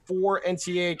played in 4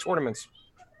 NCAA tournaments.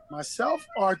 Myself,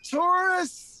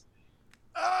 Arturis.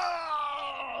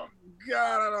 Oh,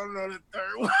 God, I don't know the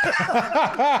third one.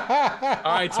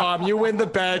 All right, Tom, you win the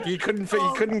bet. You couldn't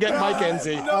get Mike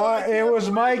Enzi. It was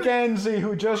Mike Enzi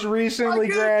who just recently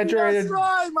graduated. That's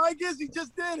right. Mike Enzi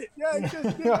just did it. Yeah, he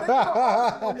just did it.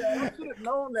 I should have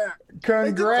known that.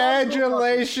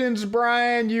 Congratulations,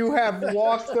 Brian. You have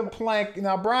walked the plank.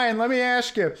 Now, Brian, let me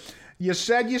ask you. You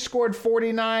said you scored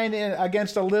 49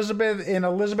 against Elizabeth in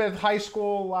Elizabeth High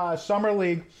School Summer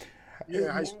League.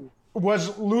 Yeah, high school.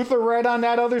 Was Luther Red on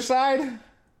that other side?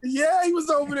 Yeah, he was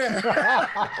over there.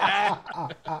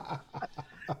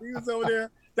 He was over there.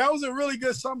 That was a really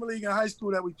good summer league in high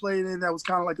school that we played in. That was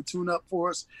kind of like a tune-up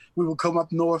for us. We would come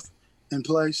up north and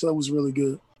play, so it was really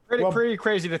good. Pretty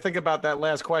crazy to think about that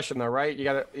last question, though, right? You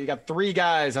got 3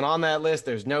 guys, and on that list,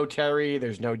 there's no Terry,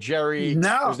 there's no Jerry,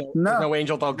 there's no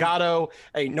Angel Delgado,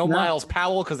 no Miles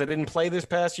Powell because they didn't play this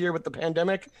past year with the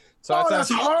pandemic. So that's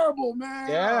horrible, man.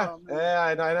 Yeah,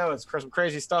 I know it's some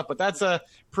crazy stuff, but that's a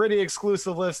pretty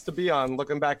exclusive list to be on.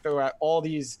 Looking back though at all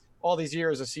these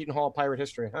years of Seton Hall Pirate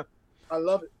history, huh? I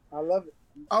love it.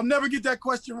 I'll never get that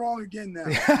question wrong again now.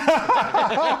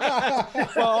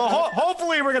 Well,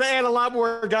 hopefully we're going to add a lot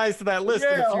more guys to that list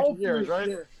in the future years, right?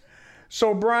 Yeah.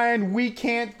 So, Bryan, we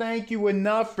can't thank you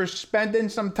enough for spending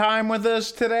some time with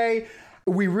us today.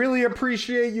 We really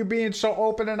appreciate you being so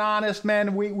open and honest,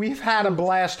 man. We've had a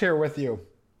blast here with you.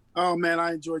 Oh, man,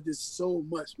 I enjoyed this so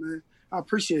much, man. I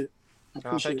appreciate it.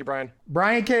 Thank you, Bryan.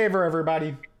 Bryan Caver,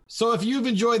 everybody. So if you've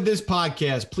enjoyed this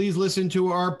podcast, please listen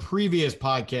to our previous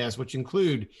podcasts, which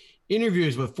include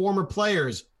interviews with former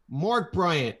players Mark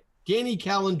Bryant, Danny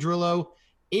Calandrillo,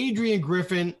 Adrian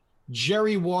Griffin,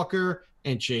 Jerry Walker,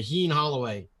 and Shaheen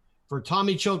Holloway. For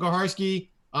Tommy Chilkaharsky,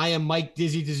 I am Mike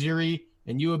Dizzy Taziri,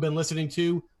 and you have been listening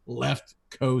to Left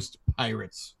Coast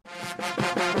Pirates.